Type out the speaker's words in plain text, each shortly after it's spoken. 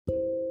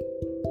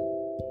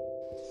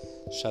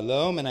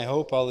Shalom, and I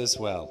hope all is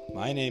well.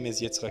 My name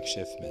is Yitzchak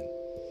Schiffman.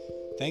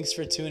 Thanks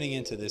for tuning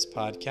into this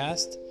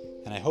podcast,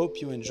 and I hope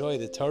you enjoy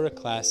the Torah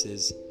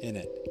classes in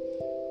it.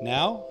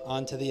 Now,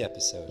 on to the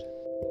episode.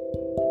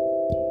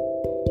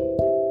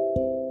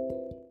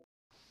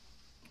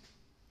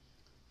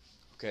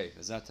 Okay,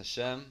 V'ezat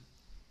Hashem,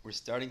 we're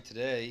starting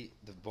today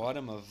the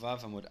bottom of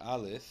Vav Amud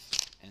Aleph,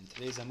 and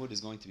today's Amud is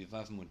going to be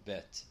Vav Amud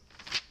Bet.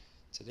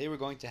 Today we're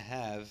going to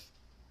have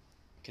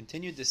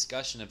continued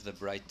discussion of the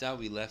Beraissa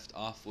we left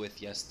off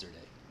with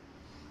yesterday.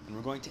 And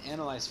we're going to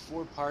analyze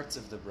 4 parts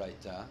of the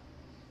Beraissa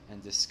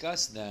and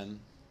discuss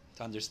them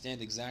to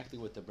understand exactly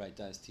what the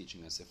Beraissa is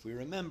teaching us. If we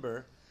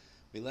remember,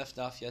 we left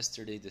off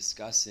yesterday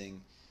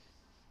discussing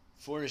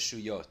 4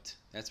 Reshuyot.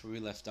 That's where we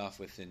left off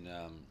with in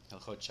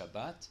Hilchot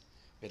Shabbat.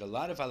 We had a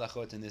lot of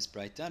halachot in this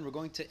Beraissa, and we're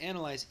going to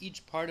analyze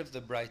each part of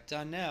the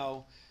Beraissa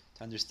now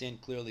to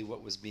understand clearly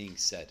what was being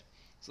said.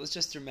 So let's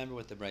just remember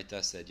what the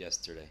Beraissa said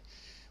yesterday.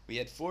 We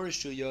had 4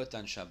 Reshuyot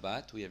on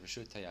Shabbat. We have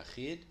Reshut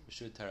HaYachid,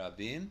 Reshut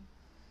HaRabim,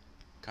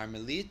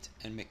 Carmelit,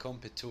 and Mekom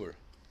Petur.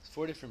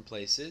 4 different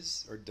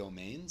places, or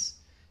domains.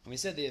 And we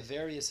said they have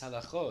various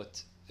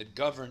halachot that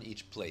govern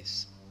each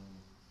place.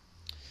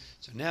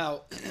 So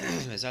now,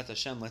 B'ezat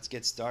Hashem, let's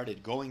get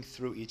started going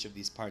through each of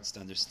these parts to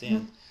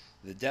understand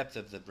the depth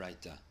of the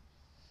Beraissa.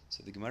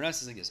 So the Gemara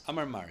says like this,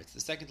 Amar Mar, it's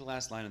the second to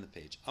last line on the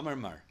page. Amar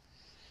Mar.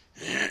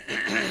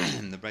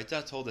 The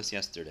Beraissa told us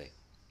yesterday.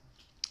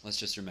 Let's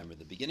just remember,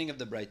 the beginning of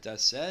the Beraissa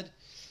said,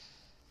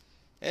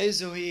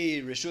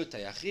 Ezuhi Reshut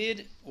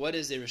HaYachid. What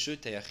is a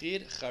Reshut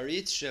HaYachid?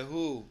 Charitz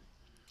Shehu,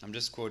 I'm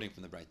just quoting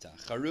from the Beraissa.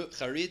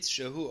 Charitz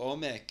Shehu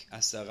Omek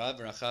Asara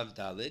V'Rachav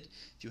Dalid.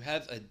 If you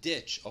have a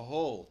ditch, a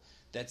hole,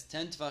 that's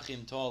 10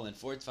 Tvachim tall and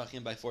 4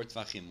 Tvachim by 4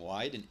 Tvachim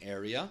wide, an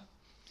area.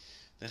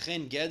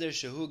 V'chein Geder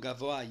Shehu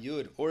Gavoa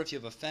Yud. Or if you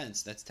have a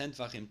fence, that's 10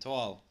 Tvachim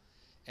tall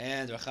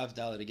and Rachav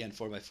Dalid, again,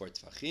 4 by 4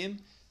 Tvachim.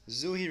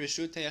 Zuhi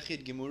Reshut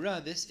HaYachid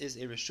Gemura. This is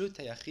a Reshut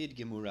HaYachid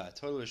Gemura,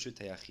 total Reshut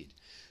HaYachid.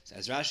 So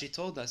as Rashi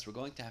told us, we're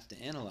going to have to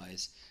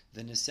analyze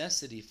the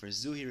necessity for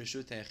Zuhi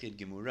Reshut HaYachid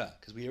Gemura,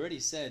 because we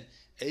already said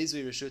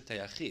Ezui Reshut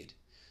HaYachid.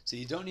 So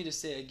you don't need to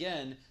say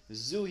again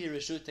Zuhi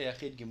Reshut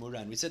HaYachid Gemura.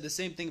 And we said the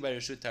same thing by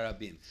Reshut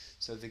HaRabim.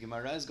 So the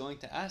Gemara is going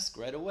to ask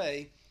right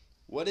away,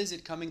 what is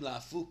it coming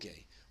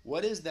la'afuke?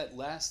 What is that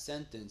last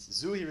sentence?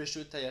 Zuhi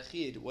Reshut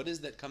HaYachid. What is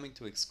that coming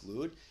to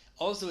exclude?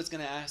 Also, it's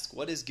going to ask,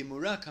 what is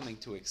Gemura coming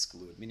to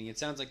exclude? Meaning, it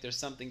sounds like there's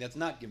something that's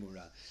not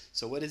Gemura.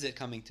 So what is it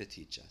coming to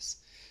teach us?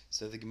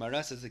 So the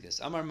Gemara says like this,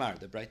 Amar Mar,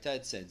 the Beraissa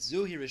had said,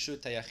 Zuhi Reshut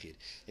HaYachid.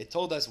 It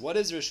told us, what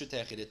is Reshut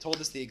HaYachid? It told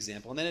us the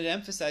example, and then it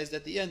emphasized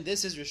at the end,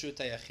 this is Reshut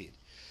HaYachid.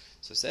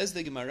 So says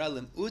the Gemara,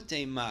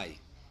 Lem'ute Mai.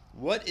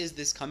 What is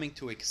this coming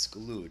to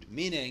exclude?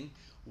 Meaning,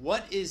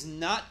 what is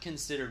not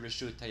considered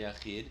Reshut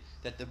HaYachid,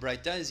 that the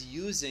Beraissa is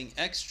using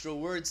extra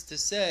words to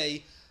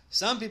say,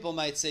 some people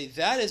might say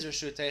that is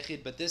Reshut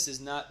HaYachid, but this is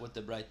not what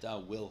the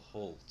Beraissa will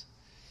hold.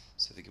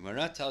 So the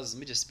Gemara tells us, let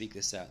me just speak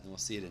this out and we'll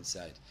see it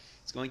inside.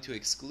 It's going to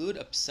exclude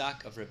a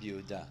psak of Rabbi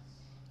Yehuda.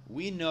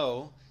 We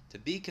know to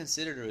be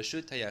considered a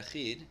Reshut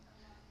HaYachid,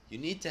 you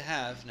need to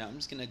have, now I'm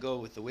just going to go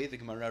with the way the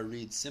Gemara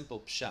reads, simple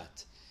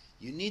pshat.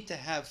 You need to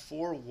have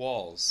 4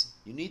 walls.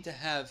 You need to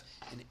have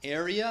an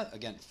area,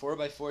 again, 4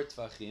 by 4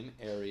 tvachim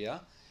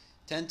area,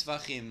 10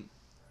 tvachim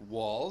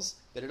walls,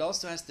 but it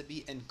also has to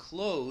be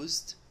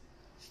enclosed,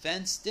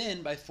 fenced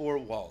in by 4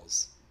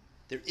 walls.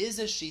 There is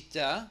a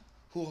shita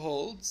who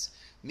holds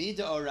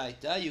mida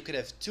oraita. You could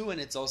have 2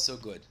 and it's also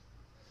good.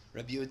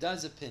 Rabbi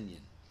Yehuda's opinion.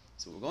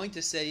 So what we're going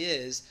to say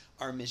is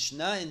our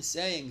Mishnah in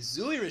saying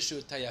Zui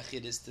Reshut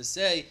HaYachid is to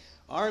say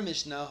our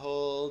Mishnah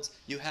holds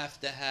you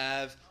have to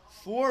have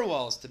 4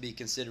 walls to be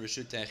considered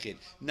Reshut HaYachid.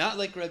 Not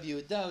like Rabbi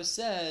Yehuda who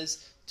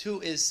says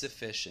 2 is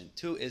sufficient,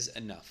 2 is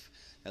enough.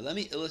 Now let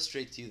me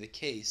illustrate to you the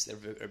case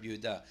of Rabbi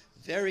Yehuda.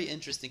 Very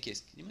interesting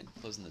case. Can you mind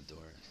closing the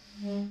door?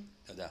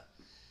 Rabbi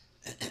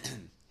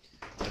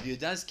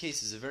Yehuda's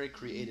case is a very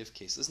creative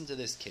case. Listen to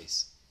this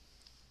case.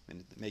 I'm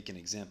going to make an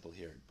example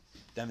here.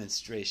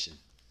 Demonstration.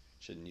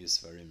 Shouldn't use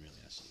Svarim really.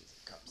 I should use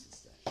the cups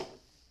instead.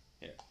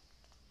 Here.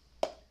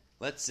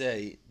 Let's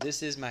say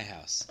this is my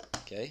house.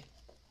 Okay?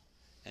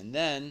 And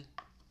then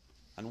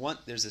on one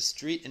there's a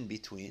street in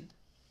between.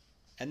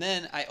 And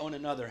then I own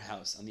another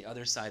house on the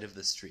other side of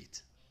the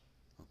street.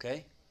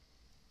 Okay?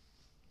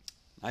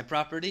 My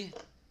property.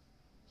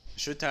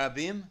 Reshut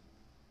HaRabim.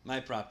 My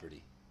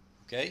property.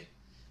 Okay?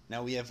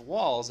 Now we have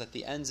walls at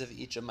the ends of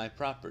each of my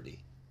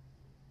property.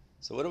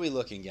 So what are we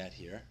looking at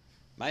here?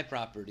 My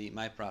property.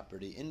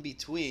 In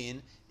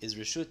between is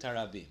Reshut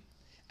HaRabim.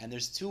 And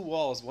there's 2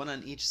 walls, one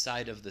on each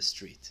side of the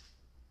street.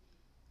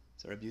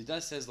 So Rabbi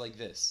Yehuda says like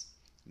this.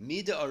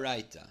 Mida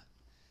oraita.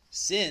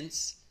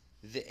 Since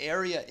the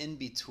area in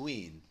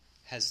between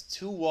has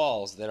 2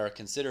 walls that are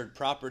considered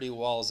property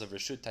walls of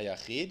Reshut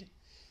HaYachid,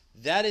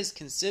 that is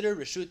considered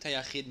Reshut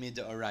HaYachid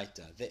Mida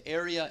oraita, the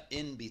area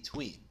in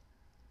between.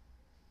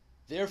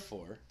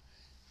 Therefore,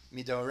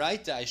 Mida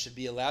oraita, I should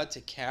be allowed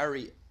to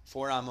carry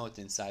 4 amot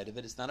inside of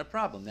it. It's not a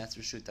problem. That's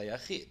Reshut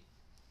HaYachid.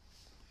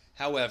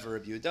 However,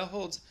 Rabbi Yehuda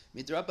holds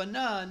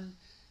Midrabanan,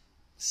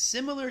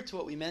 similar to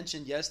what we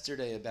mentioned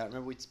yesterday about,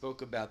 remember we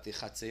spoke about the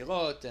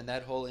Chatzerot and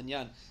that whole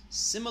inyan,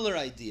 similar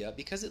idea,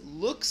 because it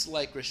looks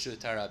like Reshut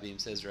Harabim,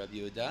 says Rabbi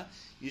Yehuda,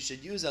 you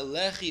should use a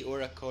lechi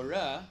or a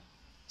korah,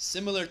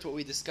 similar to what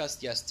we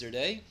discussed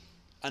yesterday,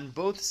 on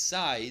both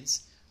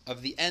sides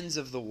of the ends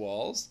of the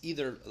walls.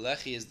 Either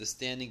lechi is the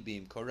standing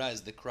beam, korah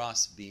is the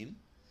cross beam,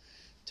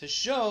 to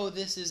show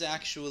this is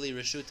actually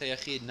Reshut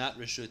HaYachid, not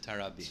Reshut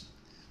Harabim.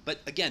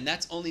 But again,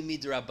 that's only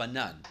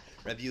midrabanan.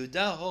 Rabbi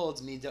Yehuda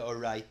holds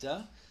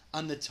midaoraita.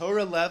 On the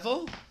Torah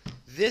level,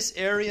 this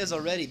area is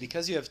already,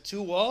 because you have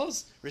two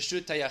walls,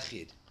 Reshut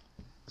HaYachid.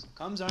 So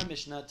comes our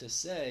Mishnah to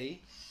say,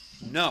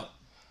 no,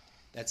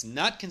 that's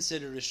not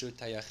considered Reshut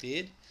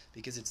HaYachid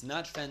because it's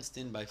not fenced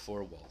in by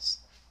four walls.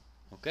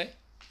 Okay?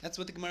 That's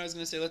what the Gemara is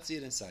going to say. Let's see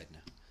it inside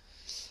now.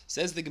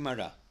 Says the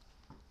Gemara,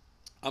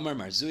 Amar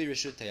Marzui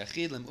Reshut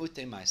HaYachid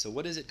lem'ute mai. So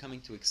what is it coming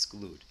to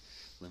exclude?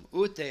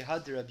 Lem'ute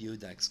had Rabbi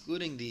Yehuda,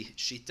 excluding the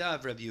Shita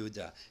of Rabbi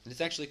Yehuda. And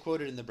it's actually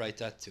quoted in the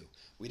Beraissa too.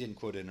 We didn't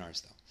quote it in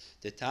ours though.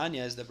 The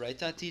Tanya, as the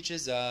Beraissa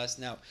teaches us,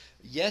 now,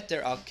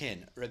 Yeter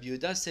al-kin. Rabbi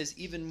Yehuda says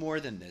even more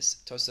than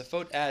this.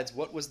 Tosafot adds,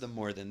 what was the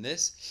more than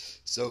this?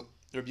 So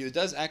Rabbi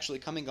Yehuda is actually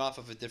coming off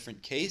of a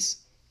different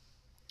case,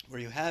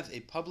 where you have a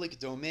public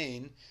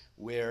domain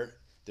where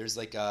there's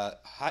like a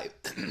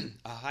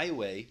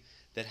highway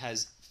that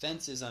has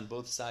fences on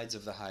both sides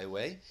of the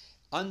highway.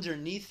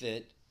 Underneath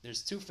it,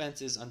 there's two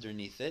fences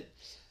underneath it.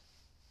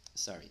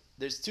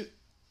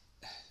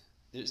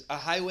 There's a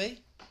highway.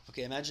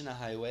 Okay, imagine a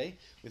highway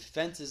with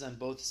fences on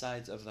both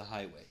sides of the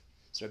highway.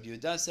 So Rabbi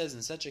Yehuda says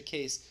in such a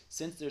case,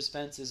 since there's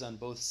fences on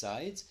both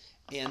sides,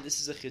 and this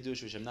is a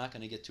chidush which I'm not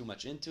going to get too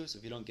much into, so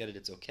if you don't get it,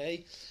 it's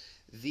okay.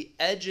 The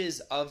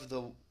edges of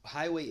the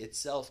highway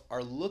itself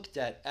are looked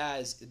at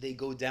as they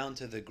go down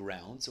to the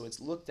ground, so it's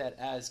looked at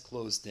as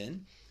closed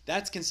in.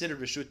 That's considered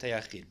Reshut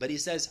HaYachid. But he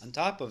says, on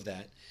top of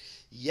that,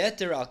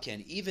 Yeter al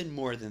ken, even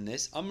more than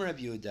this, Amar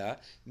Rabbi Yehuda,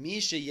 Mi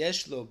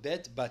sheyesh lo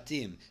bet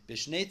batim,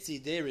 b'shnei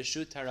tzidei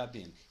Reshut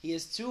Harabim. He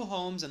has two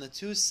homes on the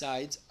two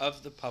sides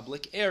of the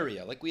public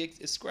area, like we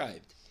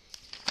described.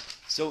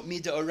 So,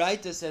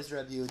 Midaoraita, says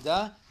Rabbi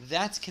Yehuda,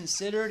 that's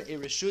considered a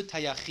Reshut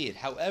HaYachid.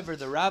 However,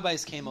 the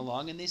rabbis came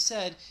along and they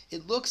said,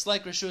 it looks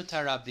like Reshut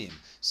Harabim.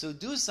 So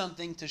do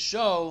something to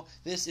show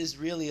this is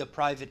really a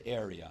private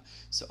area.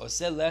 So,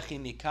 Oseh lechi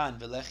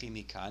mikan velechi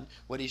mikan.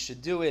 What he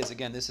should do is,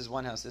 again, this is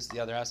one house, this is the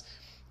other house.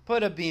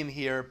 Put a beam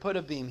here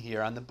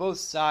on the both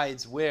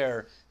sides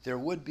where there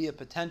would be a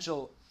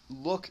potential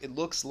look, it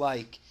looks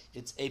like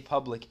it's a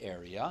public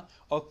area,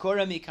 or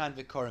kora mikan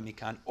v'kora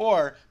mikan,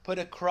 or put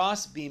a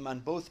cross beam on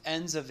both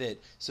ends of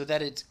it so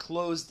that it's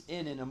closed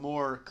in a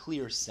more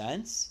clear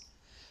sense.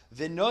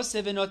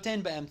 V'nose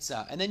v'noten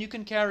b'emtza, and then you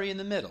can carry in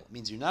the middle. It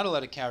means you're not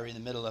allowed to carry in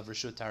the middle of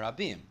Reshut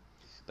Harabim.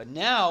 But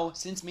now,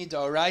 since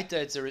midaoraita,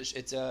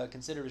 it's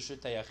considered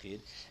Reshut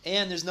HaYachid,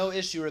 and there's no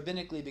issue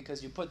rabbinically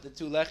because you put the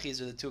two lechis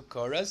or the two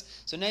koras,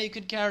 so now you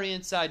could carry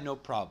inside, no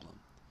problem.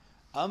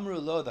 Amru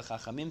lo, the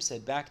Chachamim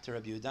said back to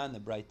Rabbi Yehuda in the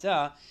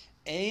Beraissa,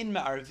 Ein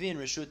ma'arvin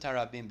Reshut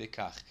Harabim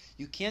Bik'ah.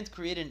 You can't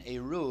create an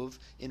eruv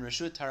in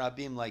Reshut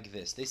Harabim like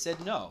this. They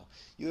said no.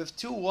 You have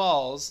two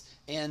walls,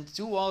 and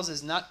two walls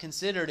is not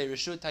considered a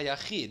Reshut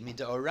HaYachid,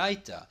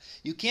 midaoraita.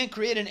 You can't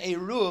create an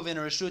eruv in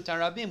a Reshut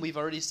Harabim. We've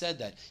already said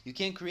that. You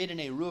can't create an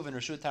eruv in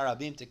Reshut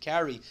Harabim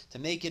to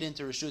make it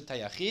into Reshut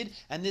HaYachid,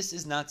 and this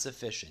is not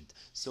sufficient.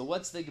 So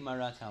what's the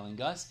Gemara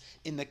telling us?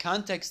 In the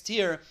context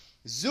here,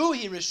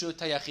 Zuhi Reshut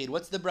HaYachid.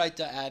 What's the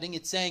Beraissa adding?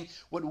 It's saying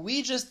what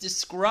we just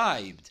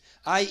described,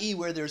 i.e.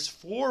 where there's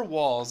four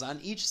walls on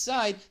each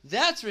side,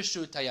 that's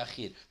Reshut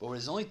HaYachid. But where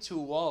there's only two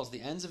walls,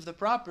 the ends of the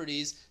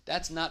properties,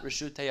 that's not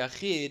Reshut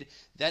HaYachid.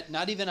 That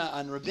not even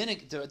on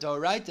rabbinic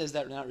Doraita is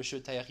that not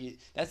Reshut HaYachid.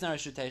 That's not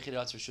Reshut HaYachid,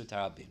 that's Reshut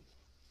Harabim.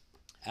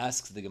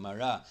 Asks the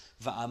Gemara,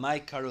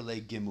 Va'amai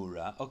karule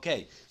gemura.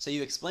 Okay, so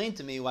you explained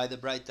to me why the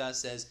Beraissa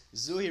says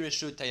Zuhi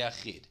Reshut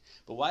HaYachid.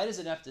 But why does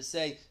it have to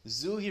say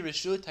Zuhi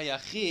Reshut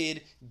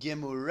HaYachid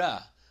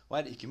Gemura? Why?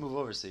 You can move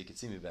over so you can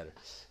see me better.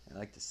 I'd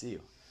like to see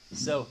you.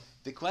 So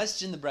the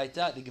question the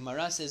Beraissa, the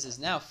Gemara says is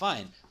now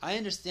fine. I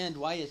understand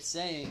why it's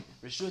saying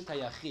Reshut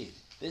HaYachid.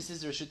 This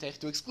is Reshut HaYachid.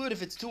 To exclude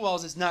if it's two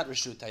walls, it's not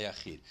Reshut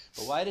HaYachid.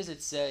 But why does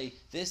it say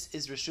this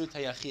is Reshut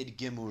HaYachid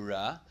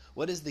Gemura?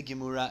 What is the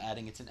Gemura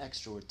adding? It's an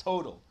extra word,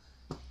 total.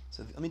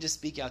 So let me just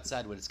speak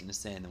outside what it's going to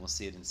say, and then we'll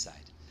see it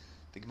inside.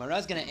 The Gemara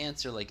is going to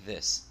answer like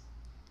this.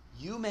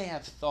 You may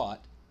have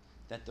thought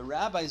that the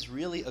rabbis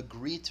really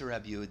agree to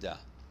Rabbi Yehuda.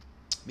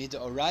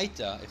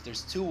 Midaoraita, if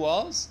there's two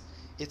walls,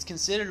 it's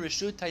considered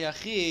Reshut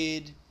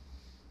HaYachid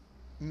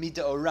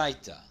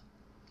Midaoraita.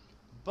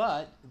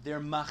 But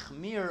they're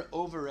machmir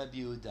over Rabbi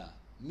Yehuda,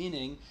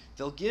 meaning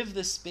they'll give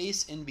the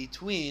space in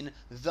between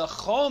the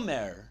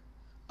chomer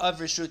of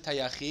Reshut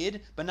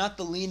HaYachid, but not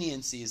the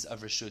leniencies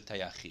of Reshut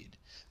HaYachid.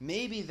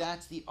 Maybe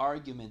that's the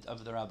argument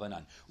of the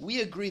Rabbanan.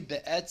 We agree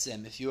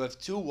be'etzem, if you have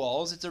two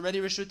walls, it's already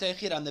Reshut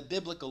HaYachid on the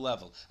biblical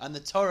level, on the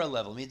Torah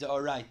level,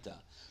 midaoraita.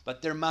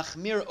 But they're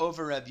machmir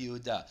over Rabbi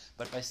Yehuda.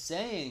 But by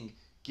saying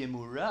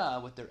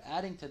Gemura, what they're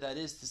adding to that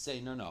is to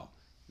say, no,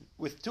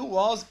 with two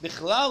walls,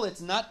 bichlal,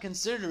 it's not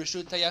considered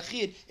Reshut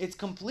HaYachid. It's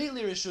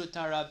completely Reshut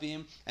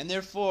HaRabim, and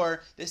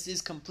therefore, this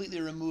is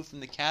completely removed from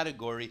the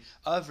category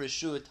of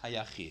Reshut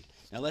HaYachid.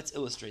 Now let's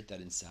illustrate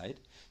that inside.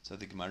 So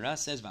the Gemara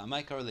says,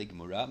 V'amai kar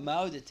le'gemura,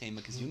 ma'odetema,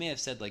 because you may have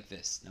said like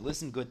this. Now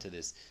listen good to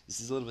this. This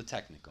is a little bit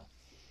technical.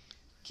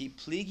 Ki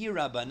pligi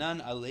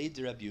Rabbanan alei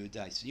de Rabbi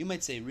Yehuda. So you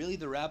might say, really,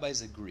 the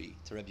rabbis agree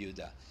to Rabbi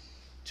Yehuda.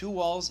 Two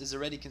walls is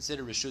already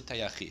considered Reshut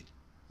HaYachid.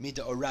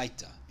 Mida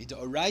oraita. Mida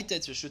oraita,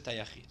 it's Reshut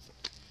HaYachid.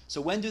 So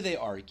when do they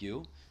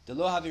argue? The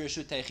lo havi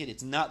Reshut HaYachid,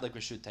 it's not like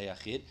Reshut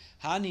HaYachid.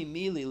 Hani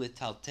mili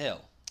litaltel.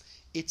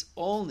 It's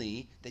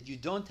only that you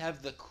don't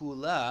have the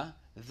kula,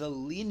 the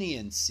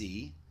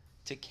leniency,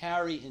 to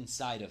carry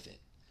inside of it.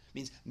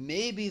 Means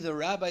maybe the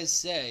rabbis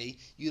say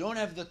you don't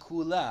have the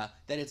kula,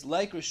 that it's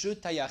like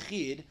Reshut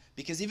HaYachid,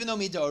 because even though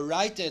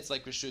midoraita it's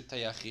like Reshut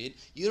HaYachid,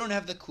 you don't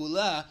have the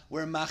kula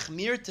where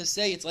machmir to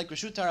say it's like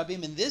Reshut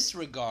HaRabim in this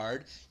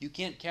regard, you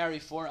can't carry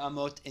 4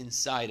 amot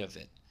inside of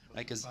it.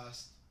 Right? Because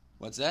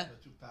what's that?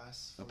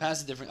 Pass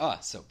is different.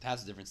 Pass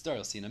is a different story.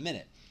 I'll see in a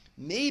minute.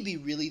 Maybe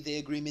really they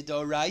agree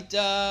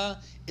midoraita,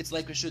 it's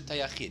like Reshut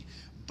HaYachid.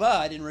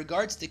 But in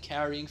regards to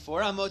carrying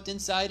 4 amot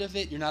inside of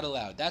it, you're not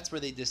allowed. That's where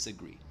they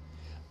disagree.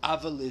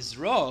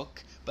 Aval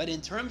but in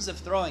terms of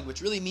throwing,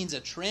 which really means a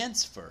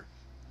transfer,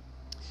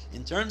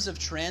 in terms of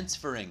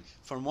transferring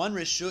from one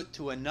reshut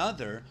to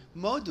another,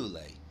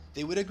 module,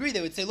 they would agree.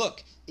 They would say,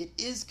 look, it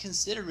is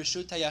considered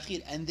Reshut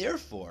HaYachid, and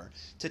therefore,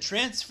 to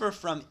transfer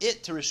from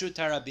it to Reshut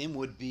HaRabim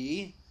would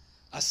be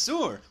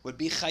asur, would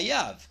be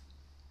chayav.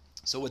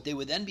 So what they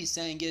would then be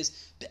saying is,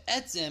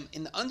 be'etzem,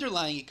 in the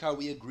underlying ikar,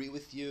 we agree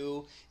with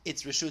you,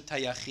 it's Reshut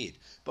HaYachid.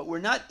 But we're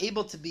not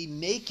able to be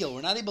makil,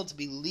 we're not able to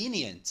be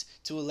lenient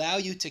to allow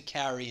you to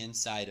carry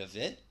inside of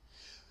it.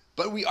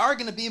 But we are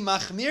going to be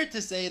machmir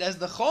to say it as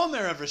the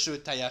chomer of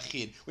Reshut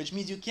HaYachid, which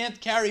means you can't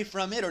carry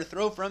from it or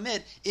throw from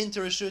it into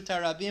Reshut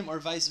HaRabim or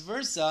vice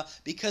versa,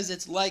 because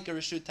it's like a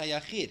Reshut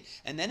HaYachid.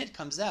 And then it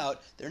comes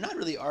out, they're not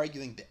really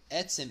arguing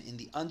be'etzem in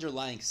the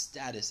underlying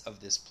status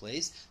of this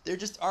place, they're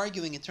just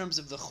arguing in terms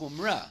of the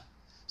chumrah.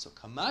 So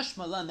kamash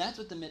malan, that's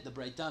what the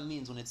Beraissa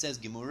means when it says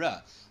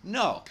gemura.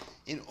 No,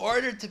 in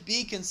order to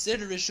be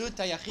considered Reshut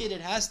HaYachid,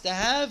 it has to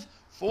have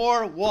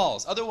 4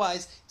 walls.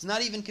 Otherwise, it's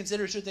not even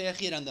considered Reshut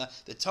HaYachid. On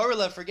the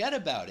Torah, forget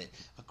about it.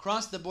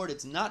 Across the board,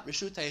 it's not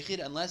Reshut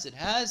HaYachid unless it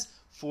has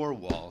 4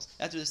 walls.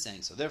 That's what it's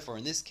saying. So therefore,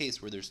 in this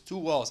case where there's 2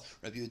 walls,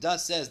 Rabbi Yehuda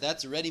says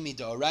that's already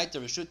midoraita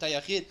Reshut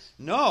HaYachid.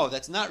 No,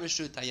 that's not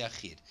Reshut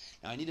HaYachid.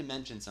 Now I need to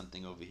mention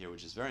something over here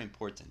which is very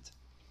important.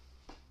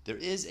 There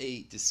is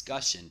a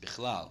discussion,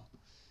 bichlal.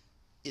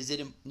 Is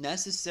it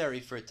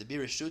necessary for it to be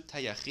Reshut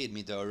HaYachid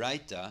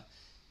midoraita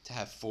to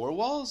have 4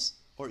 walls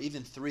or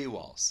even 3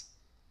 walls?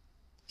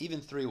 Even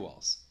 3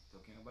 walls.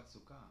 Talking about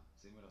sukkah.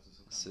 Similar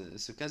to So sukkah.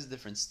 sukkah is a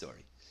different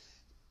story.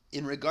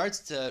 In regards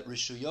to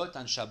rishuyot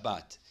on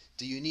Shabbat,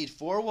 do you need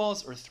 4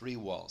 walls or 3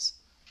 walls?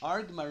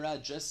 Our Gemara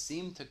just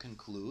seemed to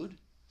conclude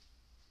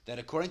that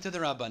according to the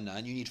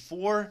Rabbanan, you need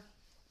 4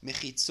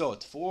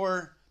 mechitzot,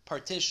 4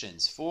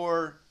 partitions,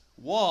 4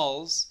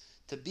 walls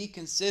to be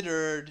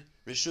considered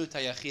Reshut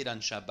HaYachid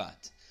on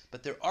Shabbat.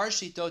 But there are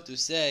shitot who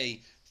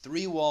say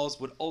 3 walls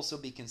would also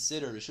be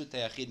considered Reshut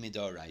HaYachid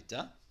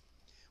midoraita,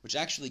 which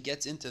actually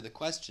gets into the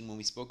question when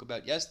we spoke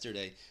about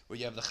yesterday, where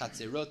you have the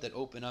chatzerot that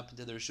open up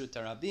into the Reshut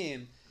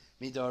HaRabim,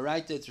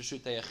 midoraita, it's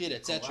Reshut HaYachid,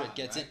 etc. It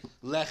gets in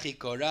lechi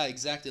korah,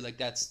 exactly like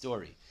that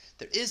story.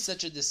 There is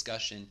such a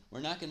discussion.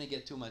 We're not going to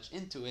get too much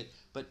into it,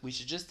 but we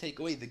should just take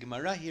away. The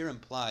Gemara here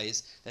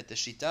implies that the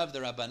shita of the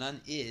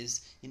Rabbanan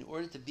is, in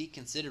order to be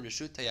considered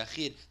Reshut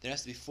HaYachid, there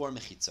has to be 4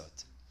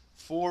 mechitzot,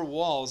 4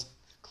 walls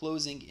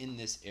closing in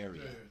this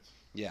area.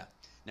 Yeah.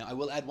 Now I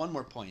will add one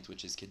more point,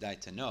 which is kedai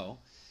to know.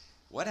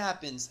 What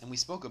happens, and we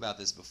spoke about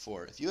this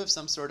before, if you have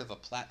some sort of a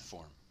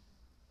platform,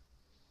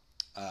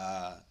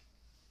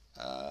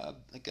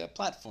 like a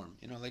platform,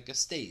 like a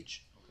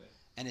stage, okay,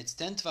 and it's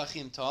 10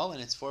 tvachim tall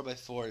and it's 4 by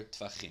 4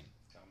 tvachim.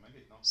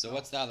 So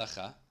what's the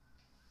halacha?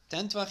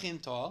 10 tvachim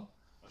tall,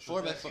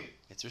 4 by 4.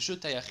 It's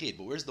Reshut HaYachid,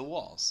 but where's the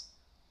walls?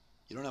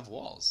 You don't have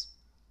walls.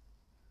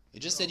 You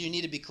just said you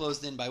need to be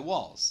closed in by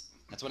walls.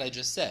 That's what I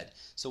just said.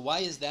 So why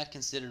is that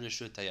considered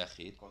Reshut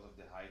HaYachid? Because of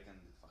the height and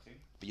the tvachim.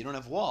 But you don't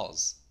have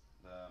walls.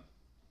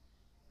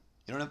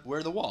 You don't have. Where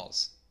are the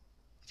walls?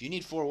 If you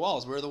need 4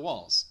 walls, where are the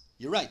walls?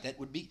 You're right. That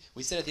would be.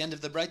 We said at the end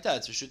of the Beraissa,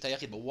 it's Reshut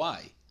HaYachid. But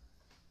why?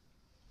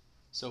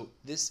 So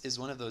this is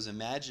one of those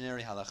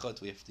imaginary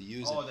halachot we have to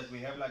use. Oh, that we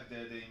have like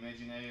the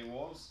imaginary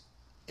walls.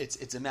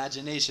 It's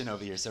imagination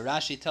over here. So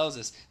Rashi tells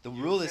us the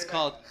rule is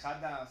called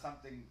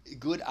something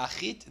good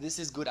achit. This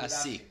is good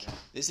asik.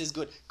 This is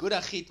good. Good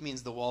achit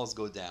means the walls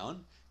go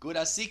down. Good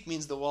asik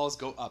means the walls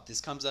go up. This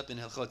comes up in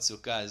Hilchot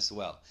Sukkah as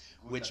well,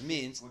 which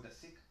means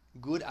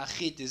good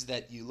achit is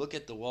that you look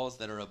at the walls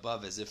that are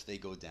above as if they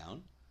go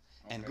down,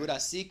 and good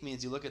asik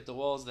means you look at the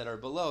walls that are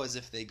below as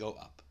if they go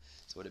up.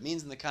 So what it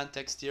means in the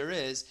context here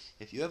is,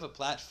 if you have a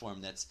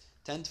platform that's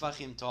 10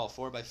 tvachim tall,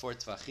 4 by 4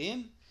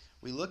 tvachim,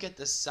 we look at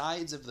the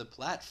sides of the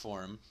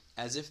platform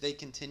as if they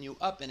continue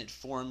up, and it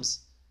forms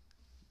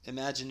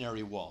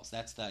imaginary walls.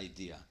 That's the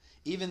idea.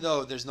 Even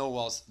though there's no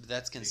walls,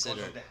 that's considered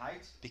Because of the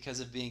height? because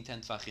of being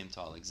 10 tfachim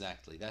tall.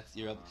 Exactly. That's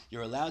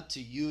you're allowed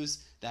to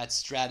use that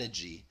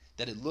strategy.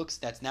 That it looks,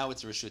 that's now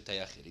it's Reshut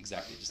Hayachid.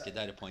 Exactly. Just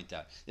Kedai to point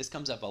out. This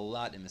comes up a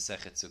lot in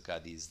Masechet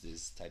Sukkah,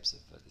 these types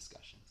of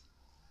discussions.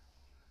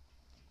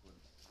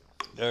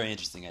 Very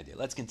interesting idea.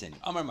 Let's continue.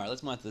 Amar Mar,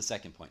 let's move on to the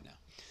second point now.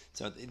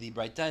 So the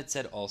Beraissa had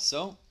said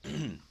also,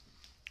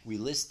 we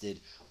listed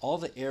all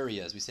the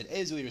areas. We said,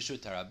 Ezui Reshut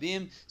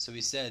Harabim. So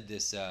we said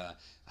this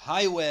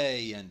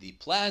highway and the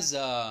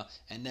plaza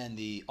and then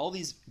all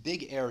these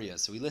big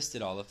areas. So we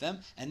listed all of them.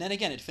 And then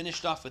again, it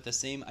finished off with the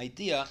same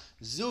idea,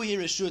 Zuhi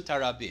Reshut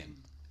Harabim.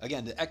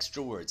 Again, the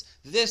extra words.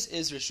 This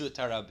is Reshut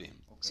Harabim.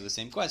 Okay. So the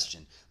same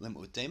question.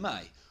 Lim'utei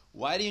mai.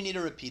 Why do you need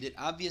to repeat it?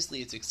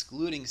 Obviously, it's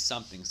excluding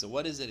something. So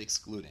what is it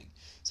excluding?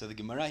 So the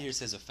Gemara here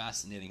says a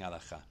fascinating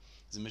halacha.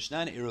 There's a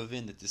Mishnah in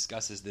Eruvin that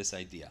discusses this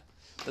idea.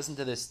 Listen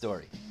to this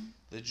story.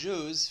 The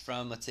Jews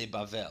from, let's say,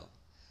 Bavel.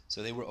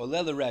 So they were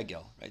oleh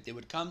l'regel, right? They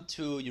would come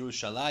to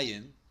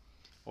Yerushalayim,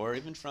 or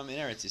even from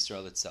Eretz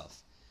Yisrael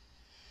itself.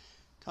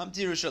 Come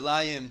to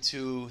Yerushalayim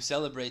to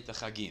celebrate the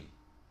Chagim.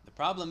 The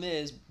problem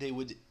is they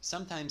would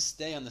sometimes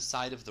stay on the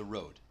side of the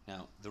road.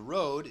 Now, the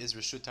road is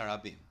Reshut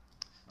Harabim.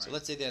 So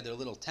let's say they had their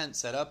little tent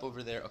set up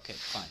over there. Okay,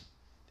 fine.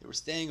 They were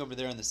staying over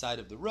there on the side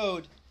of the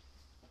road,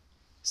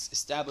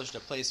 established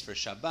a place for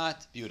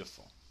Shabbat.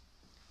 Beautiful.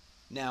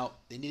 Now,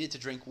 they needed to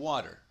drink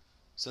water.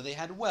 So they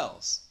had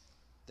wells.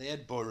 They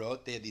had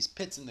borot. They had these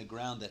pits in the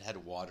ground that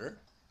had water.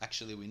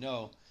 Actually, we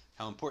know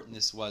how important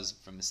this was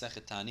from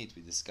Masechet Ta'anit.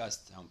 We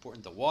discussed how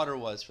important the water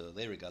was for the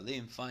Lei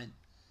Regalim. Fine.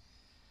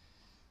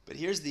 But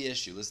here's the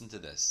issue. Listen to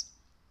this.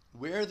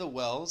 Where are the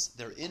wells?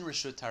 They're in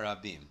Reshut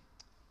Harabim.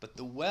 But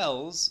the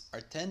wells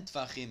are 10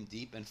 tfachim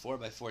deep and 4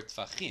 by 4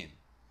 tfachim.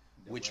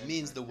 Which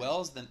means the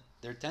wells,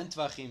 they're 10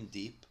 tfachim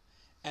deep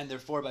and they're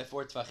 4 by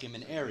 4 tfachim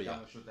in area.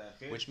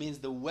 Which means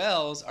the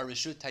wells are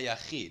Reshut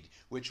Hayachid.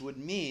 Which would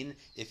mean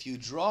if you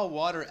draw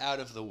water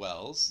out of the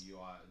wells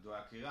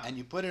and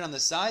you put it on the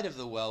side of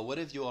the well, what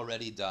have you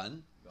already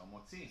done?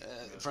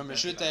 From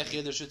Reshut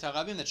Hayachid to Reshut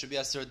Harabim, that should be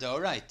Asur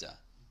D'Oraita.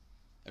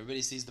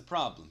 Everybody sees the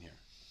problem here.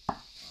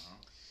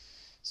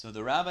 So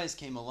the rabbis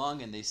came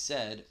along and they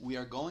said, we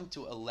are going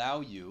to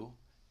allow you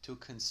to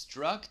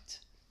construct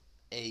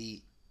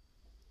a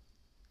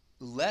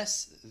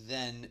less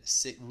than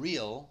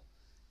real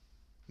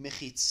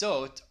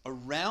mechitzot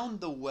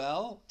around the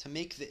well to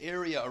make the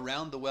area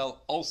around the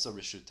well also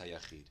Reshut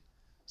Hayachid.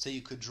 So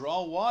you could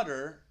draw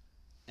water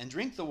and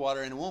drink the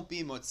water and it won't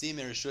be Motzi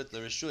Mereshut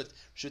L'Reshut,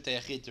 Reshut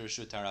Hayachid to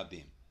Reshut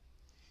Harabim.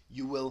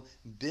 You will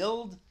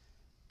build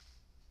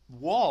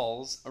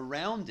walls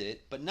around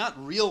it, but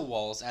not real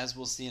walls, as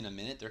we'll see in a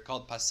minute. They're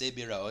called pasei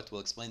biraot.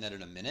 We'll explain that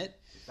in a minute.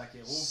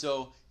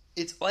 So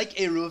it's like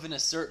eruv in a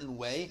certain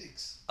way,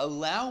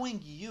 allowing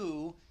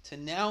you to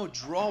now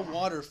draw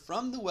water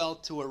from the well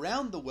to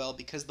around the well,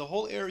 because the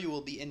whole area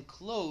will be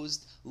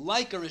enclosed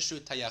like a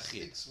reshut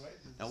hayachid.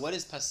 Now, what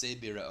is pasei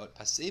biraot?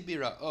 Pasei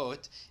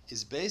biraot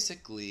is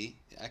basically,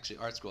 actually,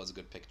 Art Scroll has a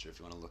good picture if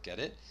you want to look at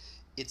it.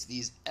 It's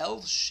these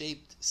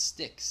L-shaped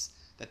sticks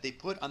that they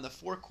put on the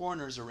four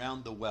corners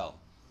around the well,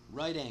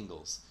 right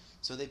angles.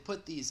 So they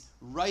put these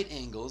right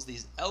angles,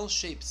 these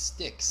L-shaped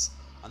sticks,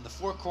 on the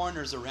four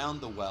corners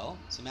around the well.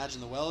 So imagine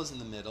the well is in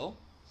the middle,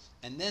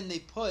 and then they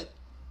put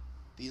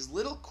these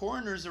little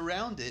corners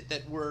around it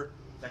that were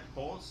like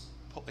poles,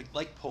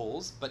 like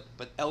poles, but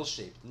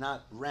L-shaped,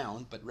 not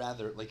round, but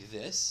rather like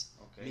this,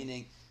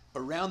 meaning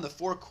around the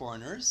four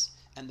corners.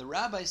 And the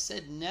rabbi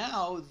said,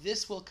 now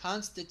this will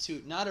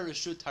constitute not a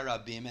reshut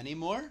harabim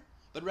anymore,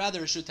 but rather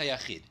a reshut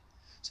hayachid.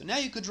 So now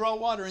you could draw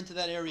water into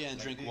that area and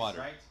drink water.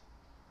 Right?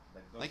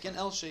 Like an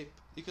L shape.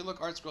 You could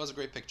look, Art Scroll has a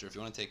great picture if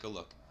you want to take a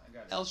look.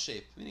 L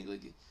shape, meaning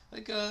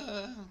like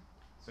a...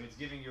 So it's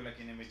giving you like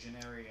an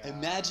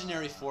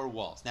imaginary four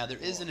walls. Now there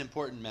is an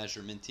important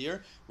measurement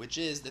here, which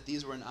is that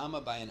these were an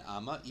amma by an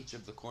amma. Each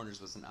of the corners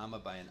was an amma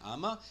by an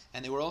amma,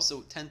 and they were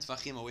also 10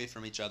 tfachim away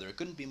from each other. It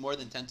couldn't be more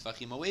than 10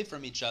 tfachim away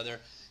from each other.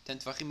 10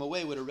 tfachim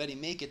away would already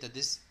make it that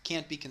this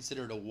can't be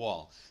considered a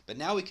wall. But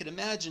now we could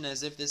imagine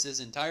as if this is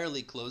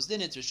entirely closed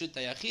in, it's Reshut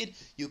Hayachid,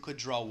 you could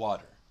draw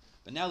water.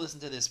 But now listen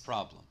to this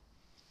problem.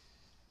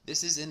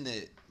 This is in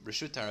the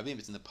Reshut Harabim,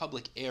 it's in the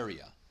public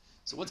area.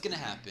 So what's going to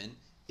happen?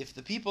 If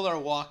the people are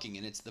walking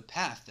and it's the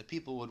path that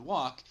people would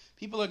walk,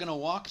 people are going to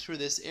walk through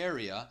this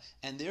area,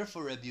 and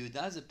therefore Rabbi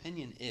Yehuda's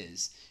opinion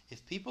is,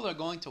 if people are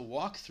going to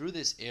walk through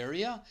this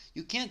area,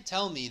 you can't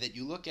tell me that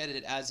you look at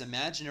it as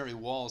imaginary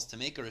walls to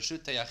make a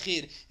Reshut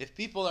Hayachid if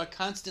people are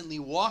constantly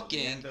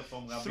walking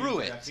through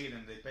it.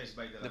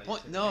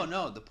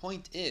 The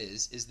point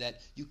is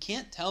that you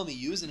can't tell me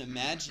use an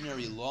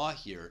imaginary law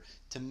here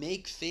to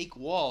make fake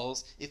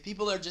walls if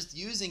people are just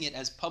using it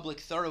as public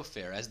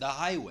thoroughfare, as the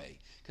highway.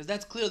 Because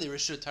that's clearly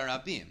Reshut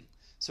Harabim.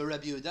 So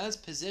Rabbi Yehuda's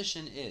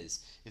position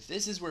is, if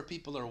this is where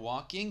people are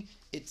walking,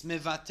 it's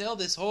mevatel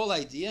this whole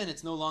idea and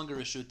it's no longer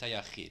Reshut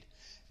Hayachid.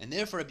 And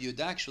therefore Rabbi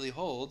Yehuda actually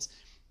holds,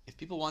 if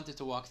people wanted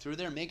to walk through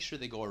there, make sure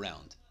they go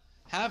around.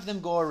 have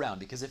them go around,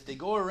 because if they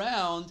go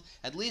around,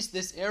 at least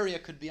this area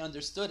could be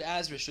understood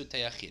as Reshut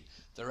HaYachid.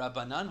 The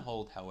Rabbanan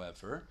hold,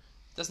 however,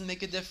 it doesn't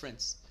make a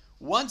difference.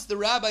 Once the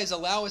rabbis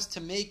allow us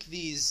to make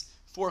these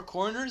four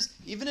corners,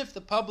 even if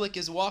the public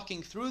is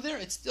walking through there,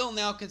 it's still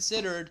now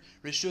considered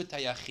Reshut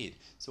HaYachid.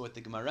 So what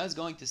the Gemara is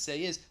going to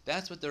say is,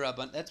 that's what the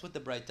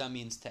Beraissa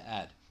means to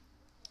add.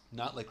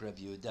 Not like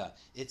Rabbi Yehuda.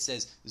 It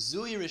says,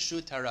 Zui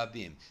Reshut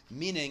Harabim,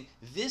 meaning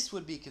this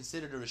would be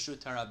considered a Reshut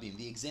Harabim,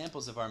 the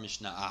examples of our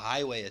Mishnah, a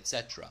highway,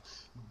 etc.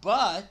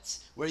 But,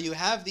 where you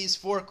have these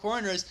four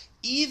corners,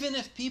 even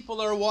if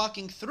people are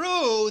walking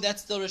through,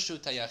 that's still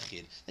Reshut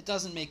HaYachid. It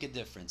doesn't make a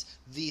difference.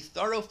 The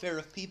thoroughfare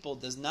of people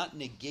does not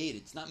negate,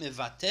 it's not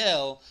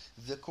mevatel,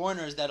 the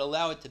corners that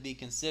allow it to be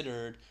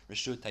considered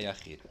Reshut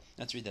HaYachid.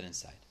 Let's read that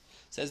inside.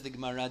 Says the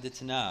Gemara, the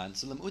Tanan,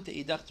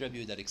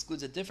 that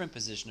excludes a different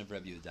position of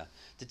Rabbi Yehuda.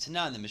 The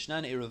Tanan, the Mishnah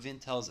in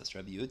Eruvin tells us,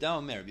 Rabbi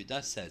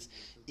Yehuda says,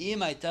 if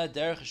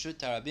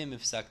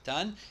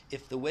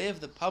the way of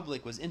the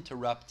public was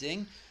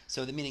interrupting,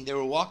 so the meaning they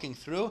were walking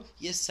through,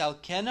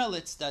 yisalkena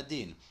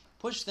litzadin,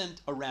 push them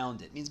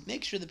around it. Means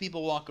make sure the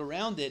people walk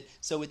around it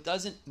so it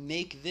doesn't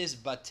make this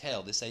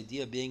batel, this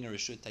idea of being a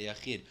Reshut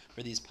HaYachid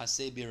for these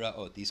pasei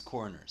biraot, these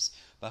corners.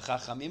 It's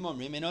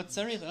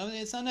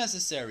not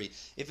necessary.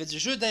 If it's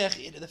Reshut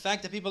HaYachid, the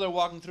fact that people are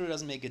walking through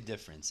doesn't make a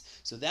difference.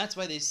 So that's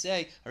why they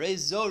say, Harei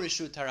zo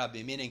Reshut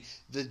Harabim, meaning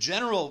the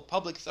general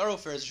public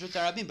thoroughfare is Reshut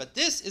Harabim, but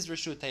this is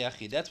Reshut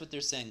HaYachid. That's what they're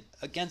saying,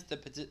 against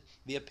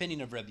the opinion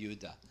of Rabbi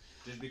Yehuda.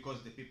 Just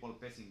because the people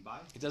passing by?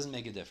 It doesn't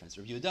make a difference.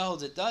 Rabbi Yehuda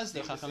holds it does,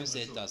 the Chachamim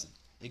say it doesn't.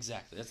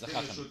 Exactly, that's the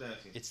Chachamim.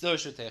 It's still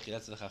Reshut HaYachid,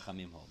 that's the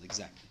Chachamim hold,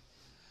 exactly.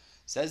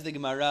 Says the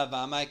Gemara,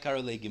 V'amai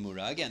karolei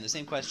Gemura. Again, the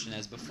same question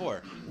as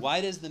before.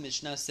 Why does the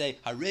Mishnah say,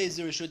 Harei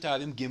zu Reshut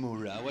HaRabim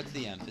Gemura? What's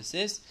the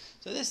emphasis?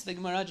 So the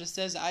Gemara just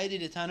says, Aidi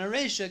detana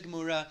reisha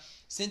Gemura.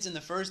 Since in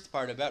the first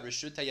part about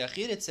Reshut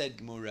HaYachid it said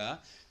Gemura,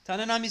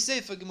 Tananami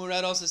Seifa Gemura,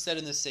 it also said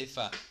in the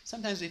Seifa.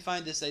 Sometimes we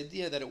find this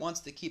idea that it wants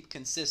to keep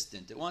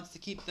consistent. It wants to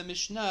keep the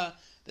Mishnah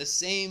the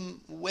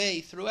same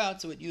way throughout,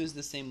 so it used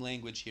the same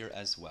language here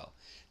as well.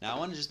 Now I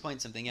want to just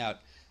point something out.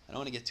 I don't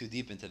want to get too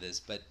deep into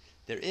this, but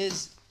there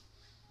is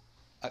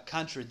a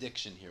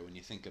contradiction here when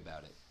you think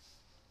about it.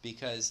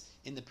 Because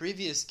in the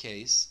previous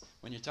case,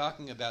 when you're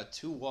talking about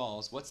two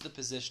walls, what's the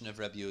position of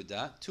Rabbi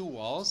Yehuda? Two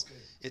walls,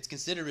 it's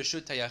considered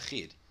Reshut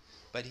HaYachid.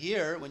 But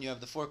here, when you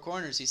have the four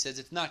corners, he says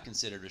it's not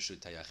considered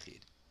Reshut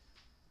HaYachid.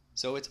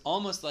 So it's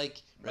almost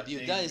like Rabbi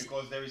Yehuda is...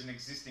 Because there is an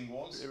existing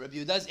walls? Rabbi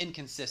Yehuda is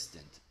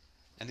inconsistent.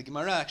 And the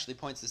Gemara actually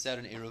points this out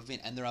in Eruvin,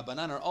 and the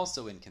Rabbanan are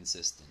also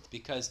inconsistent,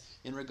 because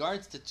in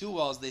regards to two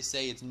walls, they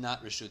say it's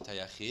not Reshut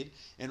HaYachid.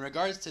 In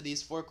regards to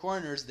these four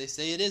corners, they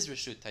say it is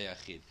Reshut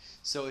HaYachid.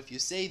 So if you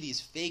say these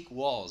fake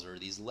walls, or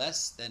these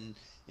less than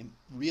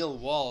real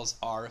walls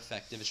are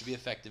effective, it should be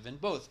effective in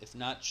both. If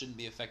not, it shouldn't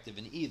be effective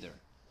in either.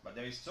 But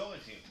there is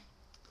tzorich here.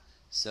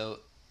 So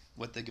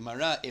what the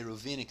Gemara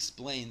Eruvin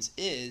explains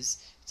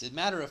is, it's a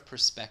matter of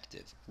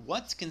perspective.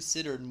 What's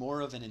considered more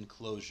of an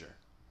enclosure?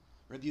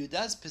 Rabbi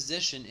Yehuda's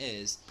position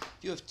is,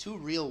 if you have two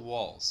real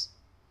walls,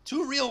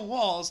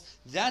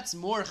 that's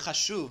more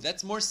chashuv,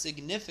 that's more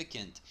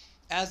significant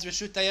as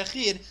Reshut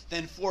HaYachid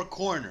than four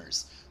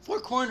corners. Four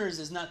corners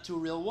is not two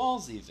real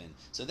walls even.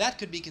 So that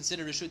could be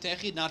considered Reshut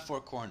HaYachid, not four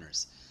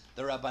corners.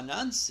 The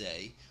Rabbanan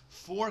say,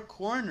 four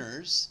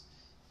corners,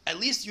 at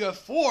least you have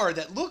four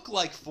that look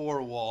like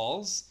four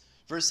walls,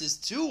 versus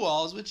two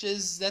walls,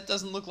 that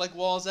doesn't look like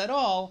walls at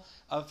all,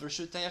 of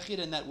Reshut HaYachid,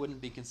 and that wouldn't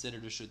be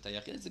considered Reshut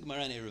HaYachid. As the Gemara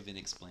and Eruvin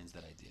explains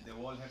that idea. The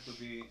wall have to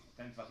be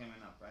 10 tefachim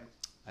and up, right?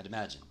 I'd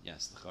imagine,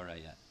 yes. L'chora,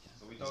 yeah.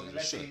 So we talk,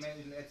 let's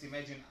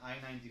imagine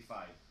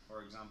I-95,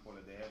 for example,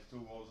 that they have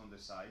two walls on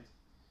the side.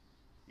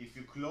 If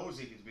you close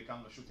it, it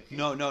becomes Reshut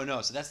HaYachid.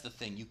 No. So that's the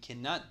thing. You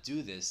cannot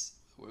do this.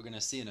 We're going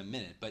to see in a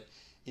minute. But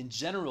in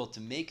general,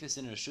 to make this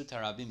in Reshut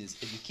HaRabim is,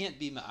 if you can't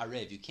be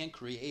ma'arev, you can't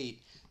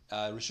create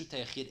Reshut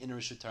HaYachid in a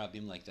Reshut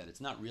HaRabim like that. It's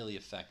not really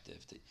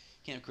effective. You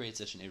can't create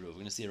such an eruv. We're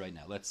going to see it right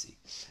now. Let's see.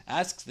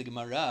 Asks the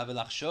Gemara,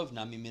 V'lachshov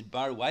nami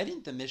midbar. Why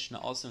didn't the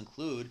Mishnah also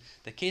include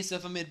the case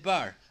of a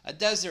midbar, a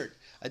desert?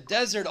 A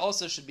desert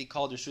also should be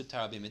called Reshut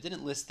HaRabim. It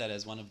didn't list that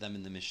as one of them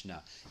in the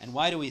Mishnah. And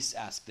why do we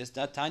ask this?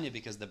 Tanya,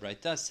 because the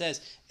Beraissa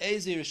says,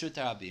 Ezi Reshut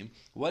HaRabim.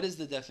 What is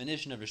the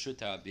definition of Reshut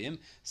HaRabim?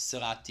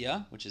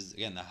 Sratya, which is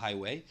again the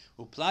highway.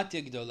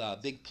 Uplatya gdola, a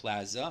big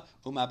plaza.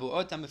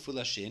 Umabuot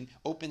hamefulashin,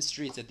 open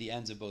streets at the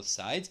ends of both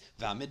sides.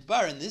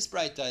 V'amidbar. In this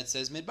Beraissa it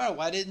says midbar.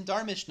 Why didn't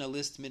our Mishnah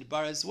list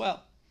midbar as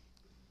well?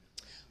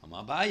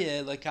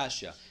 Amabaye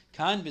lekashya.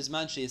 Kan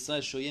bizman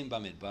sheYisrael shoyim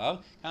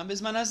bamidbar. Kan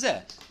bizman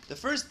hazeh. The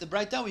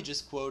Beraissa we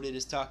just quoted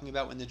is talking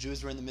about when the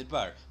Jews were in the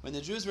midbar, when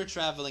the Jews were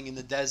traveling in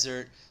the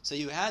desert. So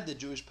you had the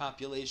Jewish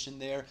population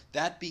there.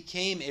 That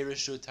became a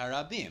Reshut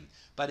HaRabim.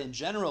 But in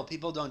general,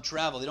 people don't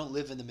travel. They don't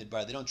live in the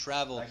midbar. They don't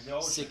travel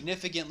like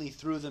significantly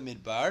through the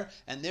midbar,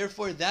 and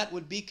therefore that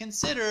would be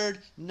considered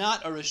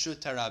not a Reshut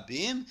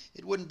HaRabim.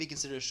 It wouldn't be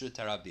considered a Reshut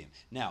HaRabim.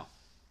 Now,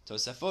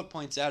 Tosafot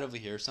points out over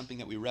here something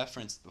that we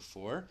referenced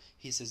before.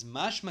 He says,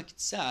 "Mashma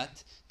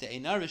k'tzat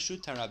te'ena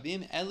Reshut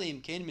HaRabim ele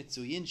im kein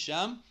mitzuyin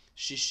sham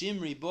Shishim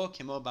ribo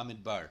kemo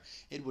bamidbar.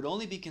 It would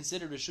only be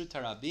considered Reshut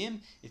Harabim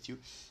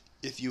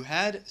if you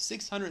had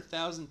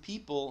 600,000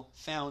 people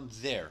found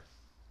there.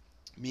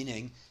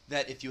 Meaning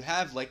that if you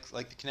have, like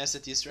the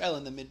Knesset Yisrael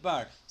in the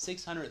Midbar,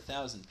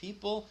 600,000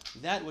 people,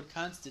 that would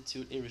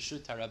constitute a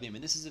Reshut Harabim.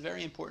 And this is a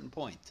very important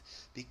point,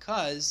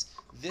 because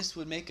this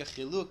would make a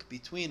chiluk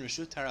between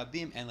Reshut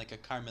Harabim and like a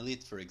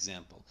Carmelit, for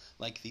example,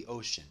 like the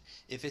ocean.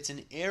 If it's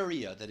an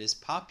area that is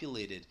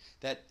populated,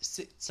 that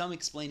some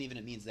explain even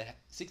it means that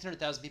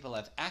 600,000 people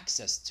have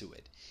access to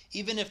it,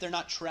 even if they're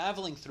not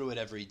traveling through it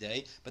every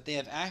day, but they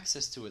have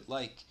access to it,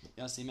 like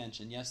Yossi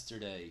mentioned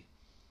yesterday,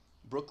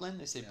 Brooklyn,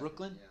 they say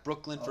Brooklyn? Yeah.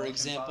 Brooklyn, for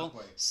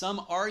example.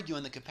 Some argue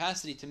on the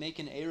capacity to make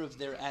an Eruv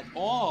there at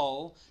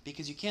all,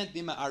 because you can't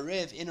be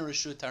ma'arev in a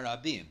Reshut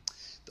Harabim.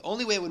 The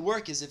only way it would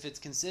work is if it's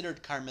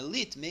considered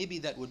Carmelit, maybe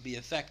that would be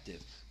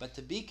effective. But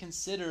to be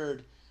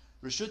considered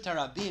Reshut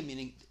Harabim,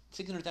 meaning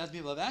 600,000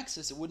 people have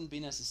access, it wouldn't be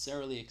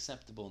necessarily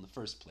acceptable in the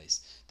first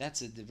place.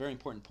 That's a very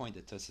important point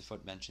that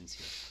Tosafot mentions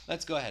here.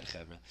 Let's go ahead,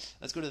 Chevra.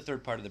 Let's go to the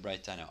third part of the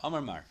Beraissa now.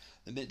 Amar Mar.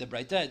 The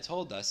Beraissa had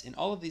told us, in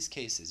all of these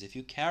cases, if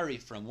you carry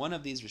from one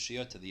of these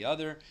Rishiyot to the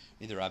other,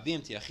 either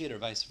Rabim, Tiachir, or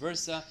vice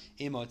versa,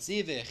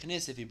 Imotzi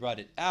ve'echnis, if you brought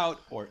it out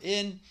or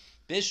in,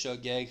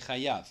 Bishogeg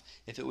chayav.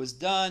 If it was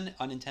done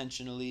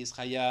unintentionally, is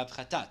chayav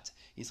chatat.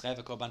 He's chayav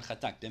a korban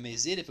chatak.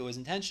 B'mezid, if it was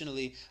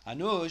intentionally,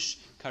 anush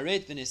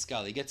karet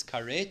v'niskal. He gets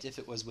karet if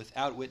it was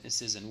without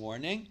witnesses and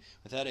warning,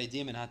 without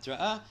edim and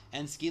hatra'ah,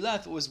 and skila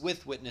if it was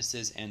with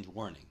witnesses and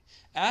warning.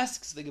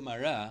 Asks the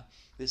Gemara,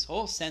 this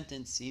whole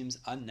sentence seems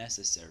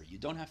unnecessary. You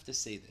don't have to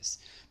say this.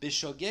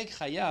 B'shogeg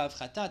chayav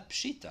chatat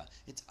pshita.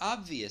 It's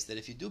obvious that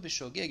if you do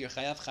b'shogeg, you're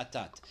chayav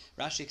chatat.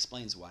 Rashi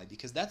explains why.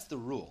 Because that's the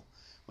rule.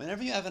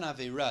 Whenever you have an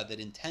aveira that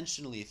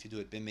intentionally, if you do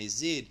it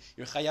b'mezid,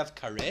 you're chayav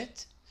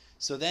karet.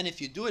 So then if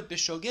you do it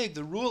b'shogeg,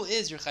 the rule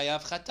is you're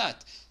chayav chatat.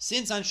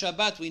 Since on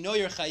Shabbat we know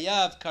you're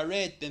chayav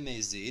karet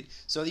b'mezid,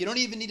 so you don't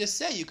even need to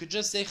say, you could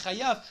just say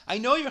chayav, I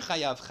know you're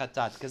chayav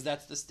chatat, because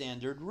that's the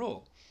standard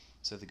rule.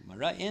 So the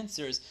Gemara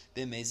answers,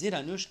 b'mezid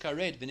anush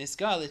karet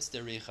b'niskal, it's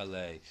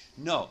derichalei.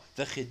 No,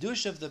 the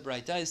chidush of the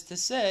Beraissa is to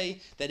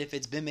say that if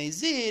it's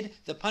b'mezid,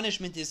 the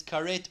punishment is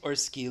karet or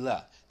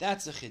skila.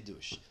 That's a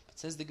chidush. But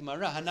says the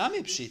Gemara,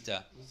 hanami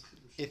pshita,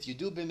 if you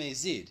do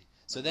b'mezid,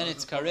 so then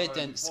it's karet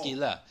and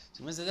skila.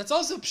 So that's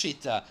also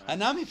pshita.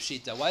 Hanami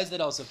pshita. Why is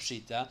that also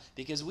pshita?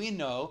 Because we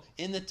know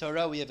in the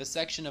Torah we have a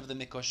section of the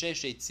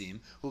mikoshesh etzim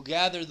who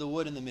gather the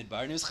wood in the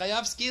midbar, and it was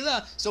chayav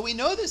skila. So we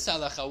know this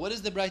halacha. What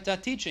is the Beraissa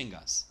teaching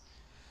us?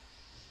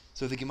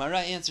 So the Gemara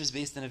answers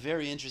based on a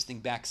very interesting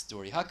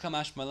backstory.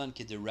 Hakamash malan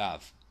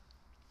kedirav.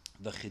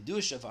 The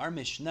chidush of our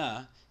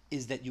Mishnah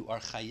is that you are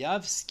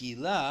chayav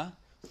skila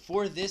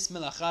for this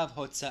melachav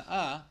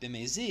hotza'ah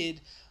b'mezid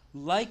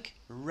like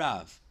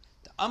Rav.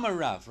 Amar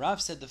Rav.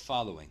 Rav said the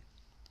following.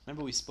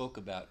 Remember we spoke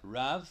about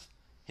Rav.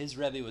 His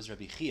Rebbe was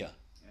Rabbi Chia.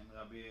 And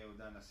Rabbi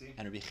Yehuda Nasi.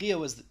 And Rabbi Chia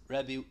was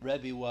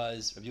Rebbe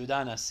was Rabbi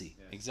Yehuda Nasi.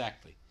 Yes.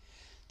 Exactly.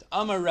 The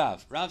Amar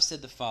Rav. Rav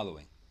said the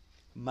following.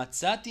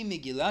 Matzati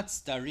Megillat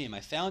Starim. I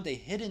found a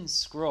hidden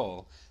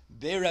scroll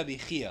be Rabbi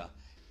Chia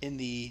in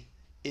the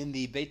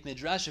Beit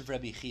Midrash of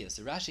Rabbi Chia.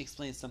 So Rashi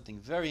explains something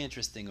very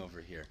interesting over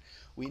here.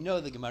 We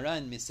know the Gemara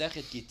in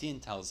Mesechet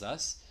Gitin tells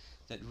us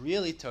that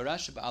really Torah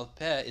Sheba'al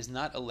Peh is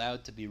not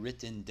allowed to be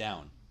written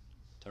down.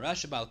 Torah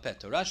Sheba'al Peh,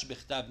 Torah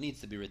Shebichtav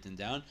needs to be written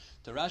down.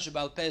 Torah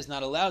Sheba'al Peh is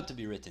not allowed to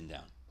be written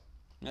down.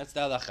 That's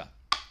the halacha.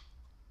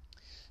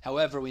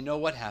 However, we know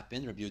what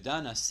happened. Rabbi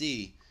Yehuda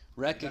Nasi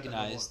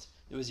recognized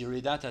there was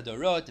Yeridat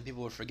HaDorot and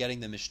people were forgetting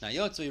the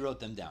Mishnayot, so he wrote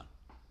them down.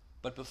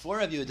 But before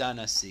Rabbi Yehuda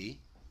Nasi,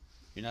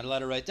 you're not allowed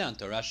to write down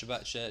Torah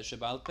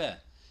Sheba'al Peh.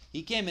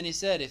 He came and he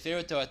said,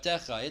 Efer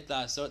Toratecha, it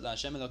la'asot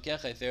la'Hashem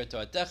Elokecha, Efer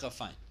Toratecha,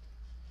 fine.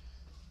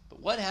 But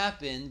what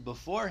happened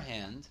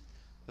beforehand,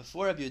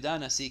 before Rabbi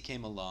Yehuda Nasi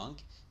came along,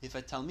 if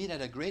a Talmid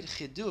had a great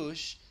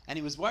chidush, and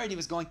he was worried he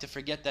was going to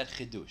forget that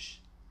chidush?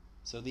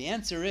 So the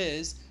answer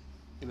is,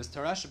 it was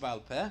Torah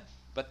Sheba'al Peh,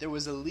 but there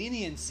was a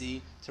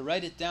leniency to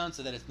write it down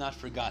so that it's not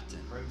forgotten.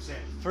 For himself.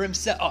 For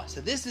himself. Oh,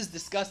 so this is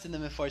discussed in the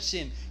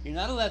Mefarshim. You're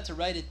not allowed to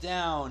write it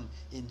down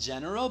in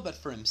general, but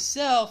for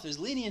himself, there's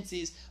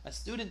leniencies. A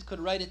student could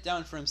write it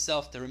down for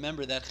himself to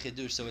remember that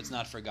chidush so it's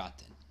not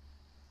forgotten.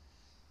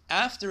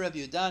 After Rabbi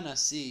Yehuda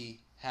Nasi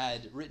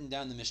had written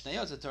down the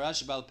Mishnayot, the Torah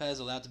Sheba'al Peh is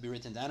allowed to be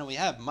written down, and we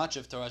have much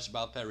of Torah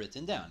Sheba'al Peh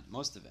written down,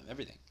 most of them,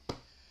 everything.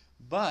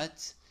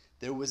 But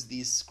there was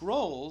these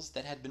scrolls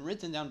that had been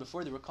written down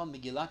before. They were called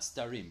Megillat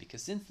Starim,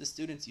 because since the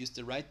students used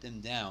to write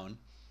them down,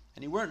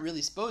 and they weren't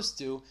really supposed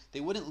to,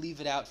 they wouldn't leave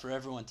it out for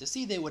everyone to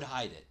see, they would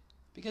hide it.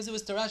 Because it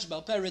was Torah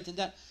Sheba'al Peh written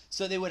down,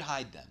 so they would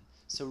hide them.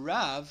 So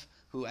Rav,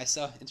 who I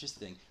saw,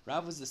 interesting,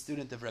 Rav was the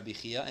student of Rabbi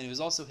Chia, and he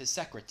was also his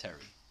secretary.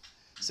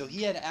 So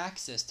he had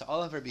access to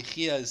all of Rabbi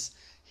Chia's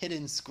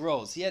hidden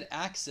scrolls. He had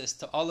access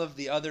to all of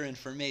the other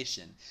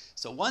information.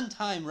 So one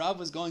time, Rav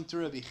was going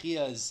through Rabbi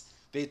Chia's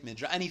Beit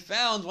Midrash, and he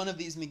found one of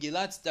these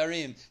Megillat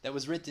Starim that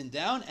was written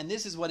down, and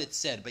this is what it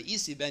said, by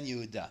Isi ben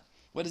Yehuda.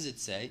 What does it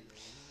say?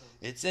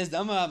 It says,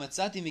 "Dama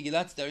matzati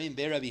Megillat Starim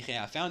be Rabbi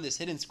Chia." I found this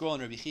hidden scroll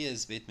in Rabbi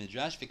Chia's Beit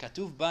Midrash.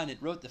 V'katuv ba, and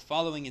it wrote the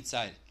following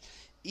inside.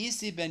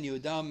 Isi ben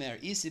Yehuda Omer.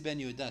 Isi ben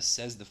Yehuda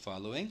says the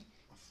following: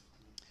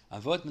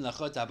 Avot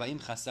melachot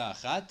abayim chasa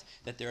achat.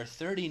 That there are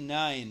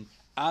 39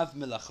 av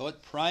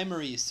melachot,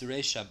 primary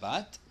Yisurei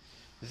Shabbat.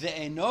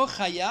 Ve'eno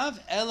chayav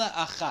ela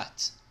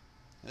achat.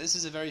 Now, this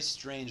is a very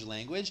strange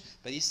language,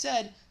 but he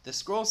said, the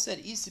scroll said,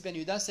 Isi ben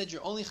Yehuda said,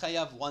 you're only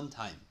chayav one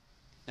time.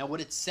 Now,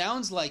 what it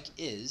sounds like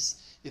is,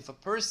 if a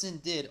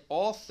person did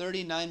all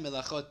 39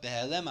 melachot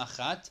behelem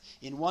achat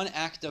in one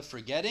act of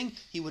forgetting,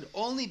 he would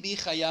only be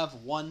chayav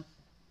one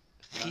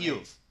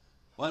chiyuv,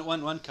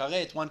 one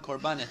karet, one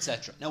korban,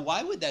 etc. Now,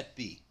 why would that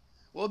be?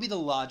 What would be the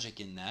logic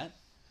in that?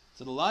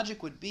 So the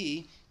logic would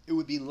be, it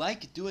would be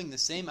like doing the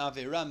same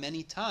avera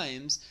many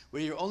times,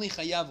 where you're only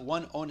chayav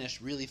one onesh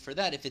really for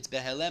that, if it's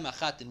behelem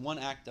achat in one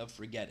act of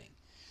forgetting.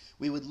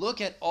 We would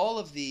look at all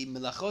of the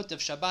melachot of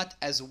Shabbat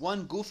as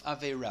one guf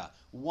avera,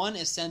 one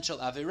essential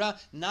avera,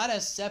 not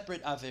as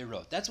separate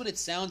averot. That's what it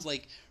sounds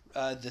like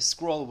the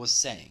scroll was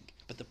saying.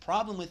 But the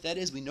problem with that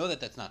is we know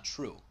that that's not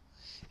true.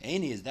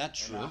 Aini, is that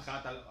true?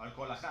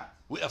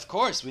 Of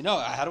course, we know.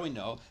 How do we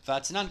know?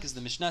 Because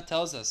the Mishnah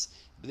tells us,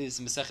 I believe it's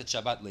in Masechet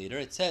Shabbat later,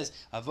 it says,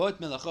 Avot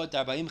melachot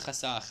 40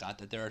 chasa achat,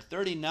 that there are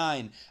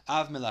 39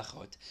 av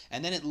melachot,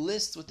 and then it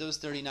lists what those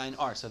 39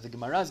 are. So the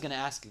Gemara is going to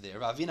ask there,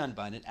 Ravinan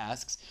Ban, it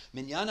asks,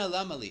 Minyana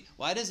lamali,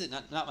 why does it,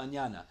 not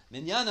manyana,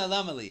 Minyana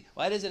lamali,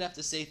 why does it have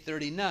to say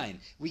 39?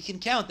 We can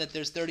count that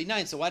there's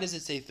 39, so why does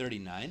it say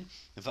 39?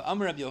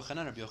 Rabbi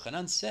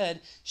Yochanan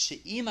said,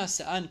 She'ima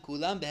sa'an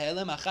kulam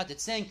behelem achat,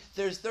 it's saying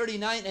there's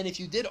 39, and if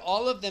you did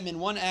all of them in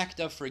one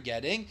act of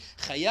forgetting,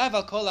 chayav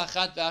al kol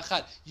achat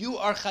ve'achat, you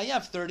are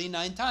chayav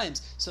 39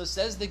 times. So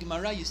says the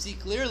Gemara, you see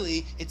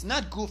clearly, it's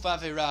not guf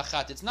avera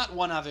achat, it's not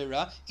one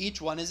avera,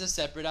 each one is a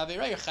separate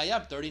avera, you're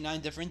chayav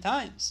 39 different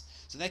times.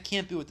 So that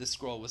can't be what the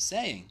scroll was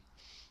saying.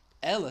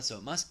 Ella, so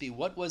it must be,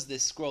 what was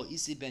this scroll,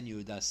 Isi ben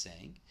Yehuda,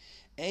 saying?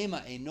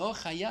 Ema eno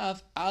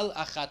chayav al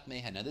achat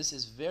mehen. Now this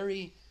is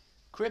very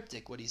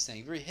cryptic, what he's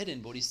saying, very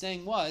hidden, but what he's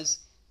saying was,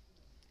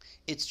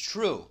 it's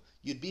true,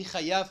 you'd be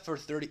chayav for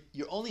 30,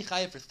 you're only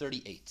chayav for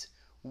 38.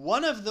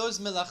 One of those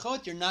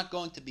melachot you're not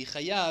going to be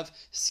chayav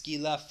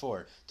skila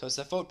for.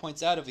 Tosafot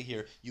points out over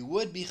here, you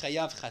would be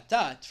chayav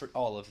chatat for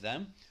all of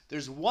them.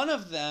 There's one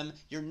of them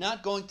you're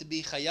not going to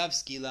be chayav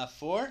skila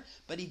for,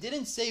 but he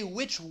didn't say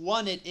which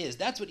one it is.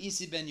 That's what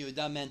Isi ben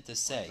Yehuda meant to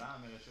say.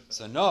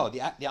 So no,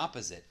 the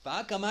opposite.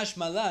 Ba'akamash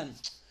malan.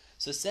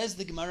 So says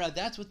the Gemara,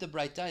 that's what the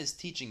Beraissa is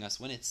teaching us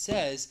when it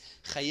says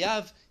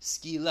chayav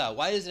skila.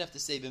 Why does it have to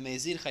say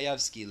b'mezir chayav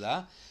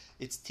skila?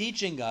 It's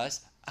teaching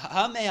us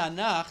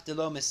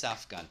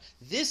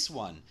this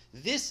one,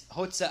 this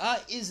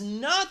hotza'ah is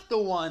not the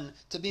one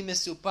to be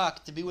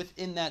mesupak, to be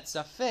within that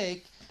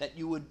safek, that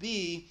you would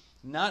be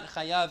not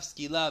chayav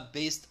skila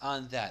based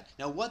on that.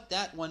 Now what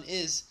that one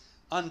is,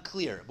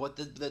 unclear. What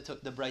the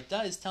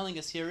Beraissa is telling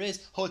us here is,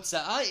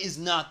 hotza'ah is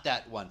not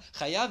that one.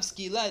 Chayav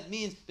skila, it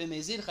means,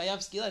 b'mezir chayav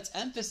skila, it's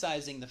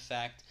emphasizing the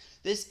fact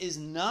this is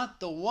not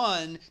the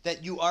one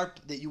that you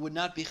would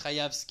not be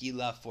chayav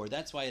skila for.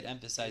 That's why it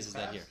emphasizes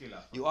that here.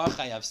 You are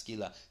chayav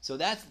skila. So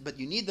but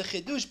you need the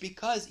chidush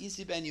because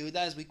Isi ben Yehuda,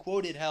 as we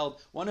quoted, held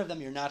one of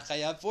them you're not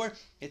chayav for.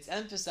 It's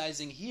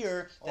emphasizing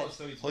here that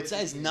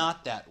hotzah is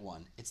not that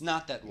one. It's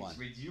not that one. It's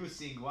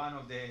reducing one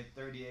of the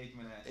 38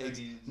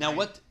 minutes. Now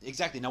what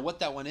exactly? Now what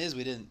that one is,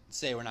 we didn't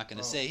say. We're not going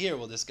to say here.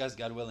 We'll discuss,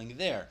 God willing,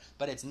 there.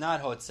 But it's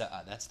not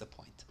hotzah. That's the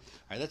point.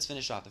 All right, let's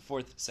finish off the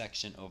fourth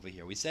section over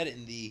here. We said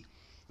in the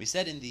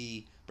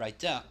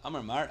Beraissa,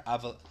 Amar Mar,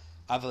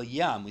 Aval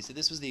Yam. We said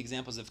this was the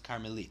examples of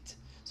Carmelit.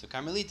 So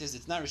Carmelit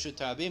it's not Reshut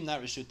Tarabim,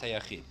 not Reshut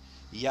Tayachid.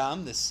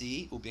 Yam, the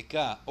sea,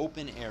 Bik'ah,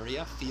 open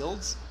area,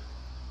 fields.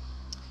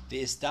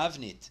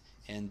 Ve'istavnit,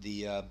 and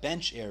the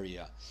bench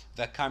area.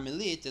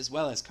 Ve'Carmelit, as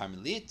well as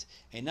Carmelit,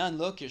 Einan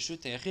lo Reshut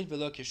Tayachid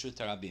velo Reshut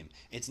Tarabim.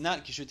 It's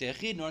not Reshut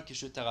Tayachid nor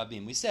Reshut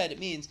Tarabim. We said it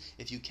means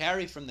if you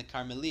carry from the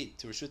Carmelit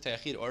to Reshut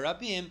Tayachid or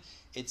Rabim,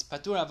 it's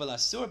Patur Aval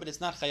Asur, but it's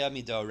not Chayav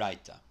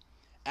Midoraita.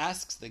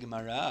 Asks the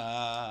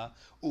Gemara,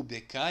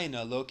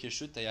 Ubekaina lo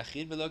kishut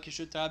tayachid velo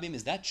kishut tarabim.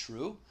 Is that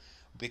true?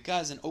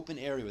 Bik'ah is an open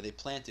area where they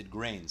planted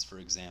grains, for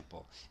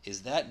example.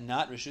 Is that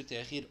not reshut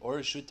tayachid or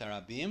reshut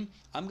tarabim?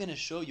 I'm going to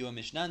show you a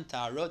Mishnah in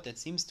Ta'arot that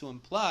seems to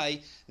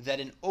imply that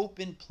an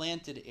open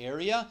planted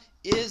area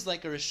is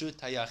like a reshut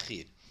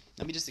tayachid.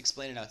 Let me just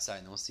explain it outside,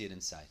 and then we'll see it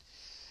inside.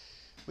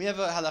 We have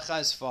a halacha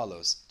as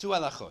follows: two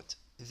halachot.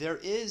 There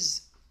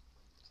is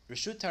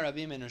reshut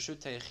tarabim and reshut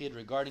tayachid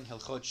regarding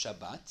hilchot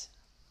Shabbat.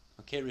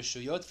 Okay,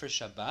 reshuyot for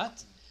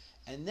Shabbat,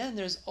 and then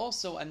there's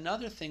also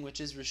another thing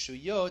which is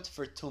reshuyot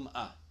for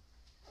tum'ah.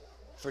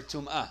 For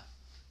tum'ah.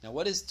 Now,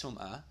 what is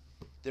tum'ah?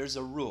 There's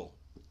a rule.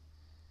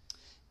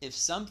 If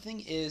something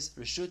is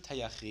reshut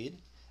hayachid,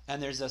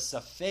 and there's a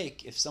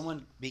safek, if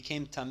someone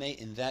became tameh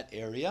in that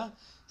area,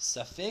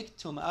 safek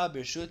tum'ah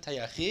b'reshut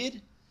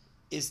hayachid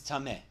is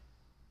tameh.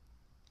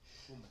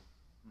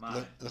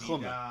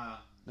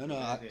 No,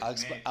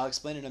 I'll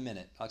explain in a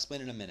minute.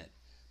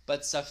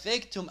 But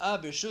safek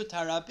tum'ah b'reshut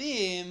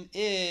harabim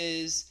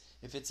is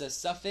if it's a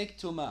safek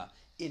tuma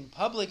in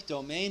public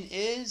domain,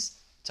 is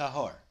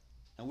tahor.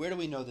 And where do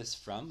we know this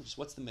from? Just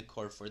what's the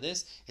mikor for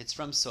this? It's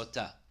from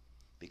sota.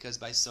 Because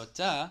by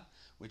sota,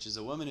 which is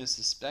a woman who's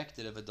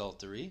suspected of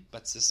adultery,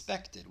 but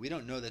suspected, we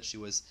don't know that she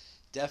was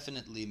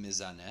definitely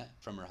mizaneh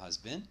from her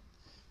husband.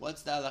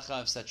 What's the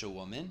halacha of such a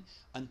woman?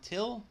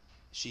 Until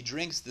she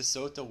drinks the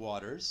sota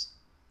waters,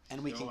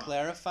 and we can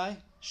clarify,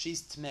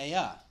 she's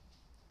tmeya.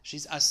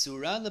 She's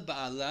asura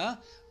leba'ala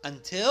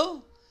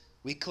until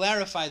we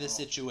clarify the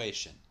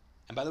situation.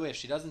 And by the way, if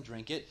she doesn't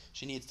drink it,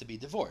 she needs to be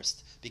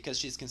divorced because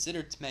she's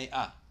considered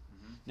tmeya.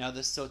 Now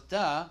the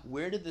sota,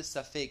 where did the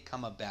safek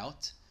come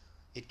about?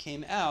 It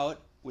came out,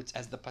 which,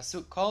 as the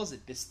pasuk calls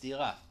it,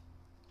 bistira.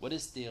 What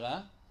is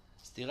stira?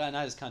 Stira,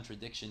 not as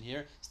contradiction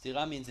here.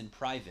 Stira means in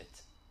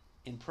private.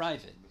 In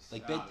private.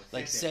 Like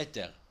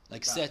seter.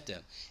 Like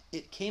seter.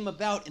 It came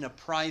about in a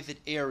private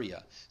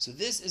area. So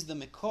this is the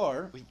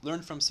mikor. We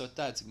learned from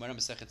Sotah. It's Gemara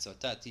Masechet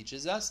Sotah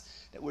teaches us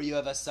that where you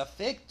have a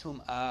safek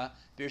tum'ah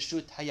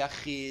birshut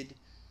hayachid,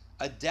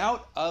 a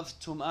doubt of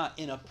tum'ah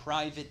in a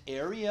private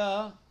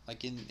area,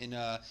 like in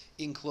a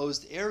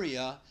enclosed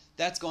area,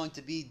 that's going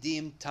to be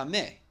deemed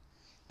tameh.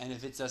 And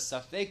if it's a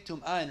safek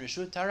tum'ah in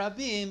reshut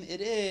harabim,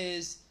 it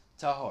is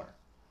tahor.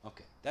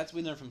 Okay, that's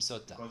what we learn from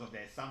Sotah. Because of the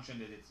assumption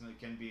that it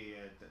can be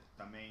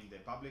tameh in the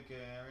public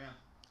area?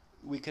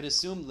 We could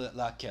assume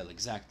la'kel,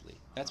 exactly.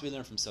 That's what we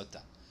learn from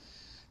Sotah.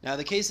 Now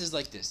the case is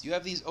like this. You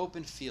have these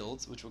open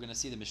fields, which we're going to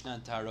see the Mishnah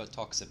and Taharot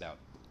talks about.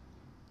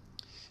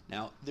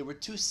 Now, there were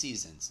two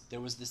seasons.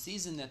 There was the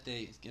season that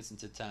it gets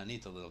into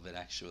Ta'anit a little bit,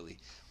 actually,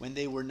 when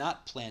they were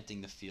not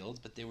planting the fields,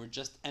 but they were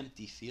just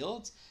empty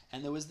fields.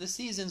 And there was the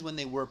seasons when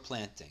they were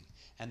planting,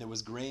 and there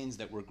was grains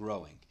that were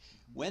growing.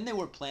 When they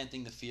were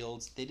planting the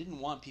fields, they didn't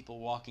want people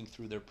walking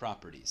through their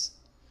properties.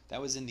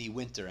 That was in the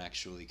winter,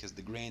 actually, because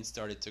the grain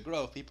started to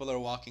grow. If people are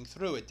walking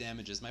through, it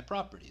damages my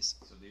properties.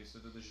 So they used to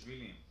do the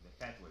shvilim, the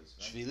pathways,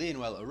 right? Shvilin,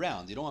 well,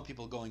 around. You don't want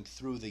people going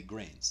through the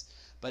grains.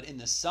 But in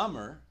the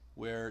summer,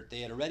 where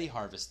they had already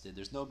harvested,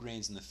 there's no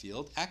grains in the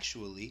field.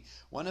 Actually,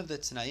 one of the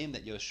Tanaim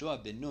that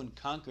Yoshua ben Nun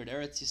conquered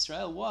Eretz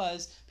Yisrael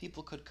was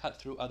people could cut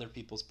through other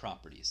people's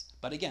properties.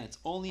 But again, it's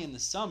only in the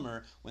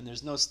summer when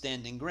there's no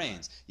standing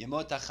grains.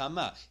 Yemot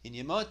HaChama. In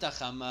Yemot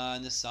HaChama,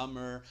 in the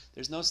summer,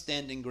 there's no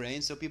standing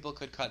grains, so people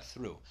could cut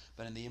through.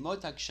 But in the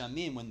Yemot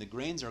HaGshamim, when the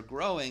grains are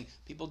growing,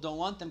 people don't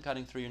want them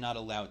cutting through, you're not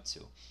allowed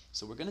to.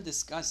 So we're going to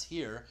discuss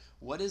here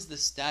what is the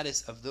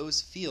status of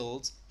those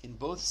fields in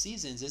both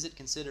seasons. Is it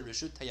considered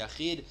Reshut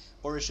HaYachid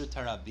or Reshut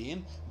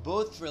HaRabim,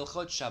 both for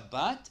Ilchot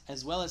Shabbat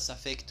as well as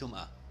Safek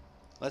Tum'ah?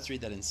 Let's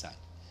read that inside.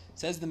 It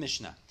says the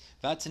Mishnah.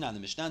 V'atanan, the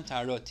Mishnah and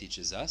Taharot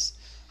teaches us,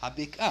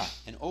 Bik'ah,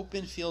 an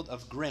open field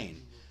of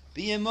grain.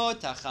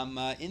 B'yemot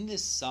HaChama, in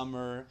this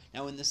summer.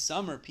 Now in the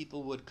summer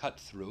people would cut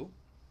through,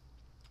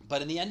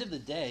 but in the end of the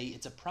day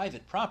it's a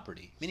private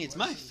property. Meaning it's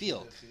my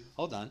field.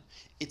 Hold on.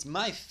 It's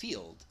my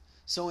field.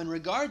 So in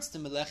regards to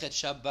Melechet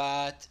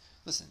Shabbat,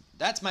 listen,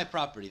 that's my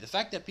property. The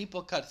fact that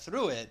people cut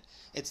through it,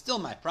 it's still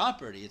my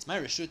property. It's my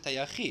Reshut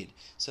HaYachid.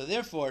 So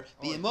therefore,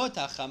 B'yemot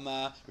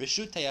HaChama,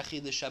 Reshut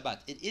HaYachid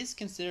l'Shabbat. It is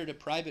considered a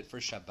private for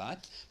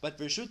Shabbat, but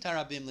Reshut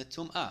HaRabim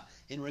l'Tum'ah.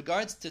 In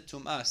regards to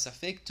Tum'ah,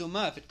 Safek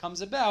Tum'ah, if it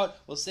comes about,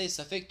 we'll say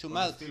Safek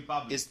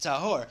Tum'ah is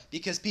Tahor,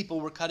 because people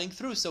were cutting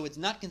through, so it's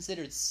not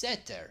considered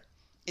Seter.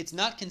 It's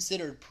not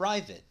considered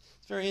private.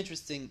 It's very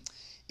interesting.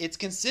 It's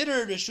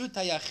considered Reshut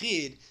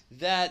HaYachid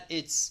that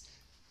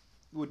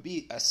would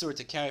be a sort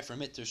to carry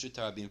from it to Reshut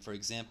HaRabim, for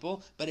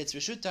example, but it's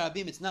Reshut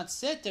HaRabim, it's not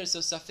Seter, so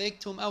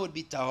Safek Tum'ah would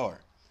be Tahor.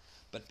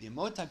 But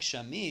B'yemot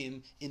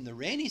HaGshamim, in the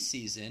rainy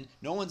season,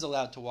 no one's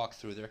allowed to walk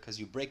through there because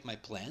you break my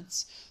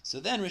plants.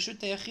 So then Reshut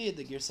HaYachid,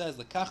 the Girsa is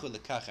Lekach or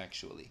Lekach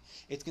actually.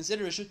 It's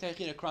considered Reshut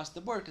HaYachid across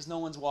the board because no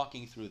one's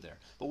walking through there.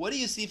 But what do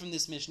you see from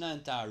this Mishnah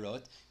and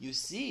Taharot? You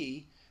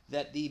see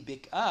that the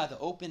Bik'ah, the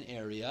open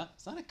area,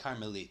 it's not a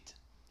Carmelit.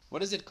 What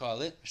does it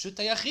call it? Reshut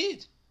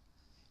HaYachid.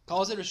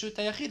 Calls it Reshut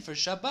HaYachid for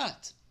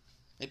Shabbat.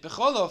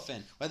 Bechol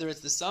ofen, whether it's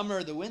the summer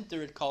or the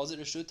winter, it calls it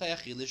Reshut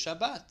HaYachid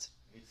l'Shabbat.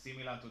 It's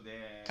similar to the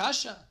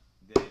Kasha.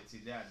 The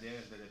tzidei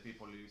that the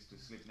people used to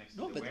sleep next to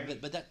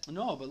the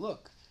well. But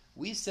look,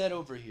 we said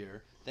over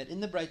here that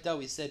in the Beraissa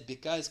we said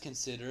Bik'ah is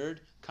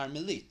considered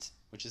Carmelit,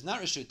 which is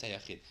not Reshut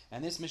HaYachid.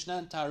 And this Mishnah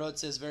and Taharot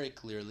says very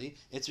clearly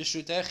it's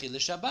Reshut HaYachid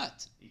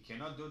l'Shabbat. You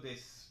cannot do this.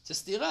 It's a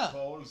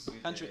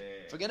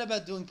stira. Forget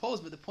about doing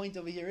polls, but the point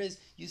over here is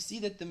you see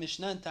that the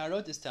Mishnah and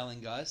Taharot is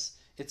telling us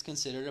it's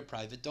considered a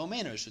private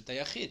domain or Reshut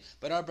HaYachid.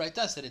 But our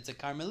Beraissa said it's a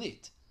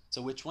Carmelit.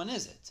 So which one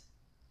is it?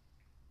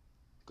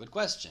 Good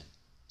question.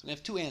 So we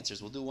have two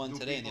answers. We'll do one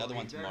today and the other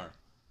one tomorrow.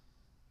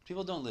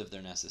 People don't live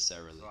there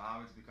necessarily. So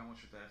how it's become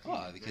Reshut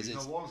HaYachid? Oh, because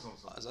there's no walls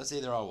also. Let's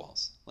say there are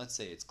walls. Let's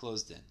say it's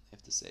closed in. You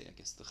have to say, I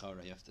guess the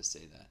Chara, you have to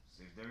say that.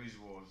 So if there is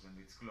walls and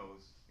it's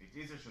closed, it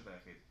is Reshut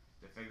HaYachid.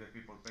 The fact that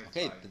people pay.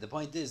 Okay, but the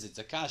point is, it's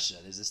a kasha.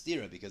 There's a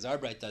stira because our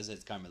Beraissa says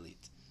it's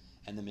Carmelit,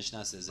 and the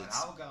Mishnah says it's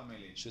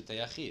Reshut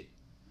HaYachid.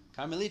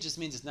 Carmelit just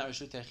means it's not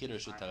Reshut HaYachid or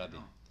Reshut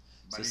HaRabim.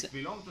 But it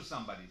belongs to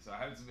somebody, so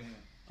how it's been.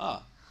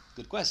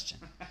 Good question.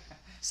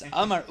 So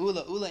Amar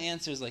Ula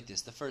answers like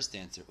this. The first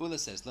answer. Ula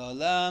says,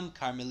 La'olam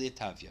Karmelit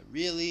Tavya.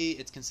 Really,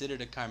 it's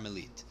considered a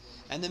Carmelit.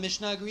 And the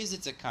Mishnah agrees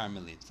it's a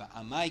Carmelit.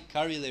 Amai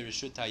Kari le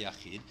Reshut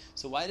HaYachid.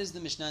 So why does the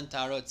Mishnah in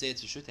Tarot say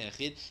it's Reshut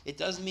HaYachid? It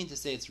doesn't mean to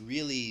say it's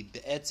really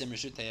Be'etzem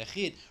Reshut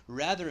HaYachid.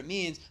 Rather, it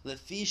means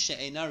Lefi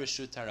She'ena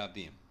Reshut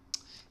HaRabim.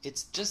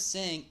 It's just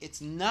saying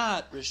it's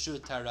not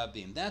Reshut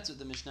HaRabim. That's what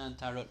the Mishnah in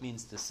Tarot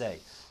means to say.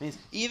 It means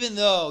even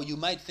though you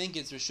might think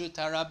it's Reshut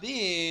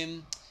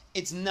HaRabim,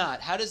 it's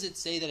not. How does it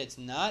say that it's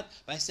not?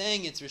 By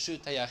saying it's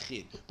Reshut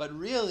HaYachid. But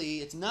really,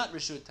 it's not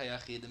Reshut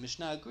HaYachid. The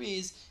Mishnah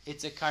agrees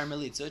it's a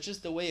Carmelit. So it's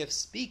just a way of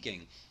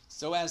speaking.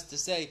 So as to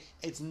say,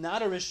 it's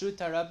not a Reshut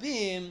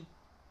HaRabim,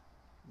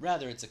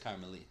 rather it's a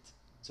Carmelit.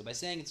 So by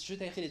saying it's Reshut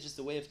HaYachid, it's just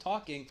a way of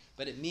talking,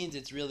 but it means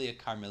it's really a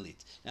Carmelit.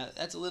 Now,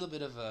 that's a little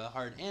bit of a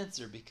hard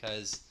answer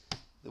because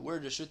the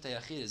word Reshut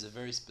HaYachid is a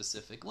very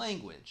specific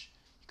language.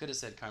 Could have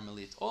said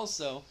Carmelit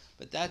also,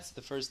 but that's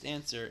the first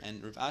answer,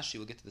 and Rav Ashi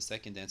will get to the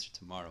second answer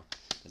tomorrow.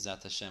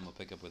 Bezat Hashem, we'll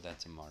pick up with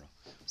that tomorrow.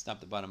 Stop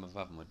the bottom of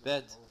Vav Amud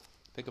Bet.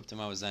 Pick up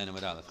tomorrow with Zayin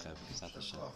Amud Aleph. Bezat Hashem.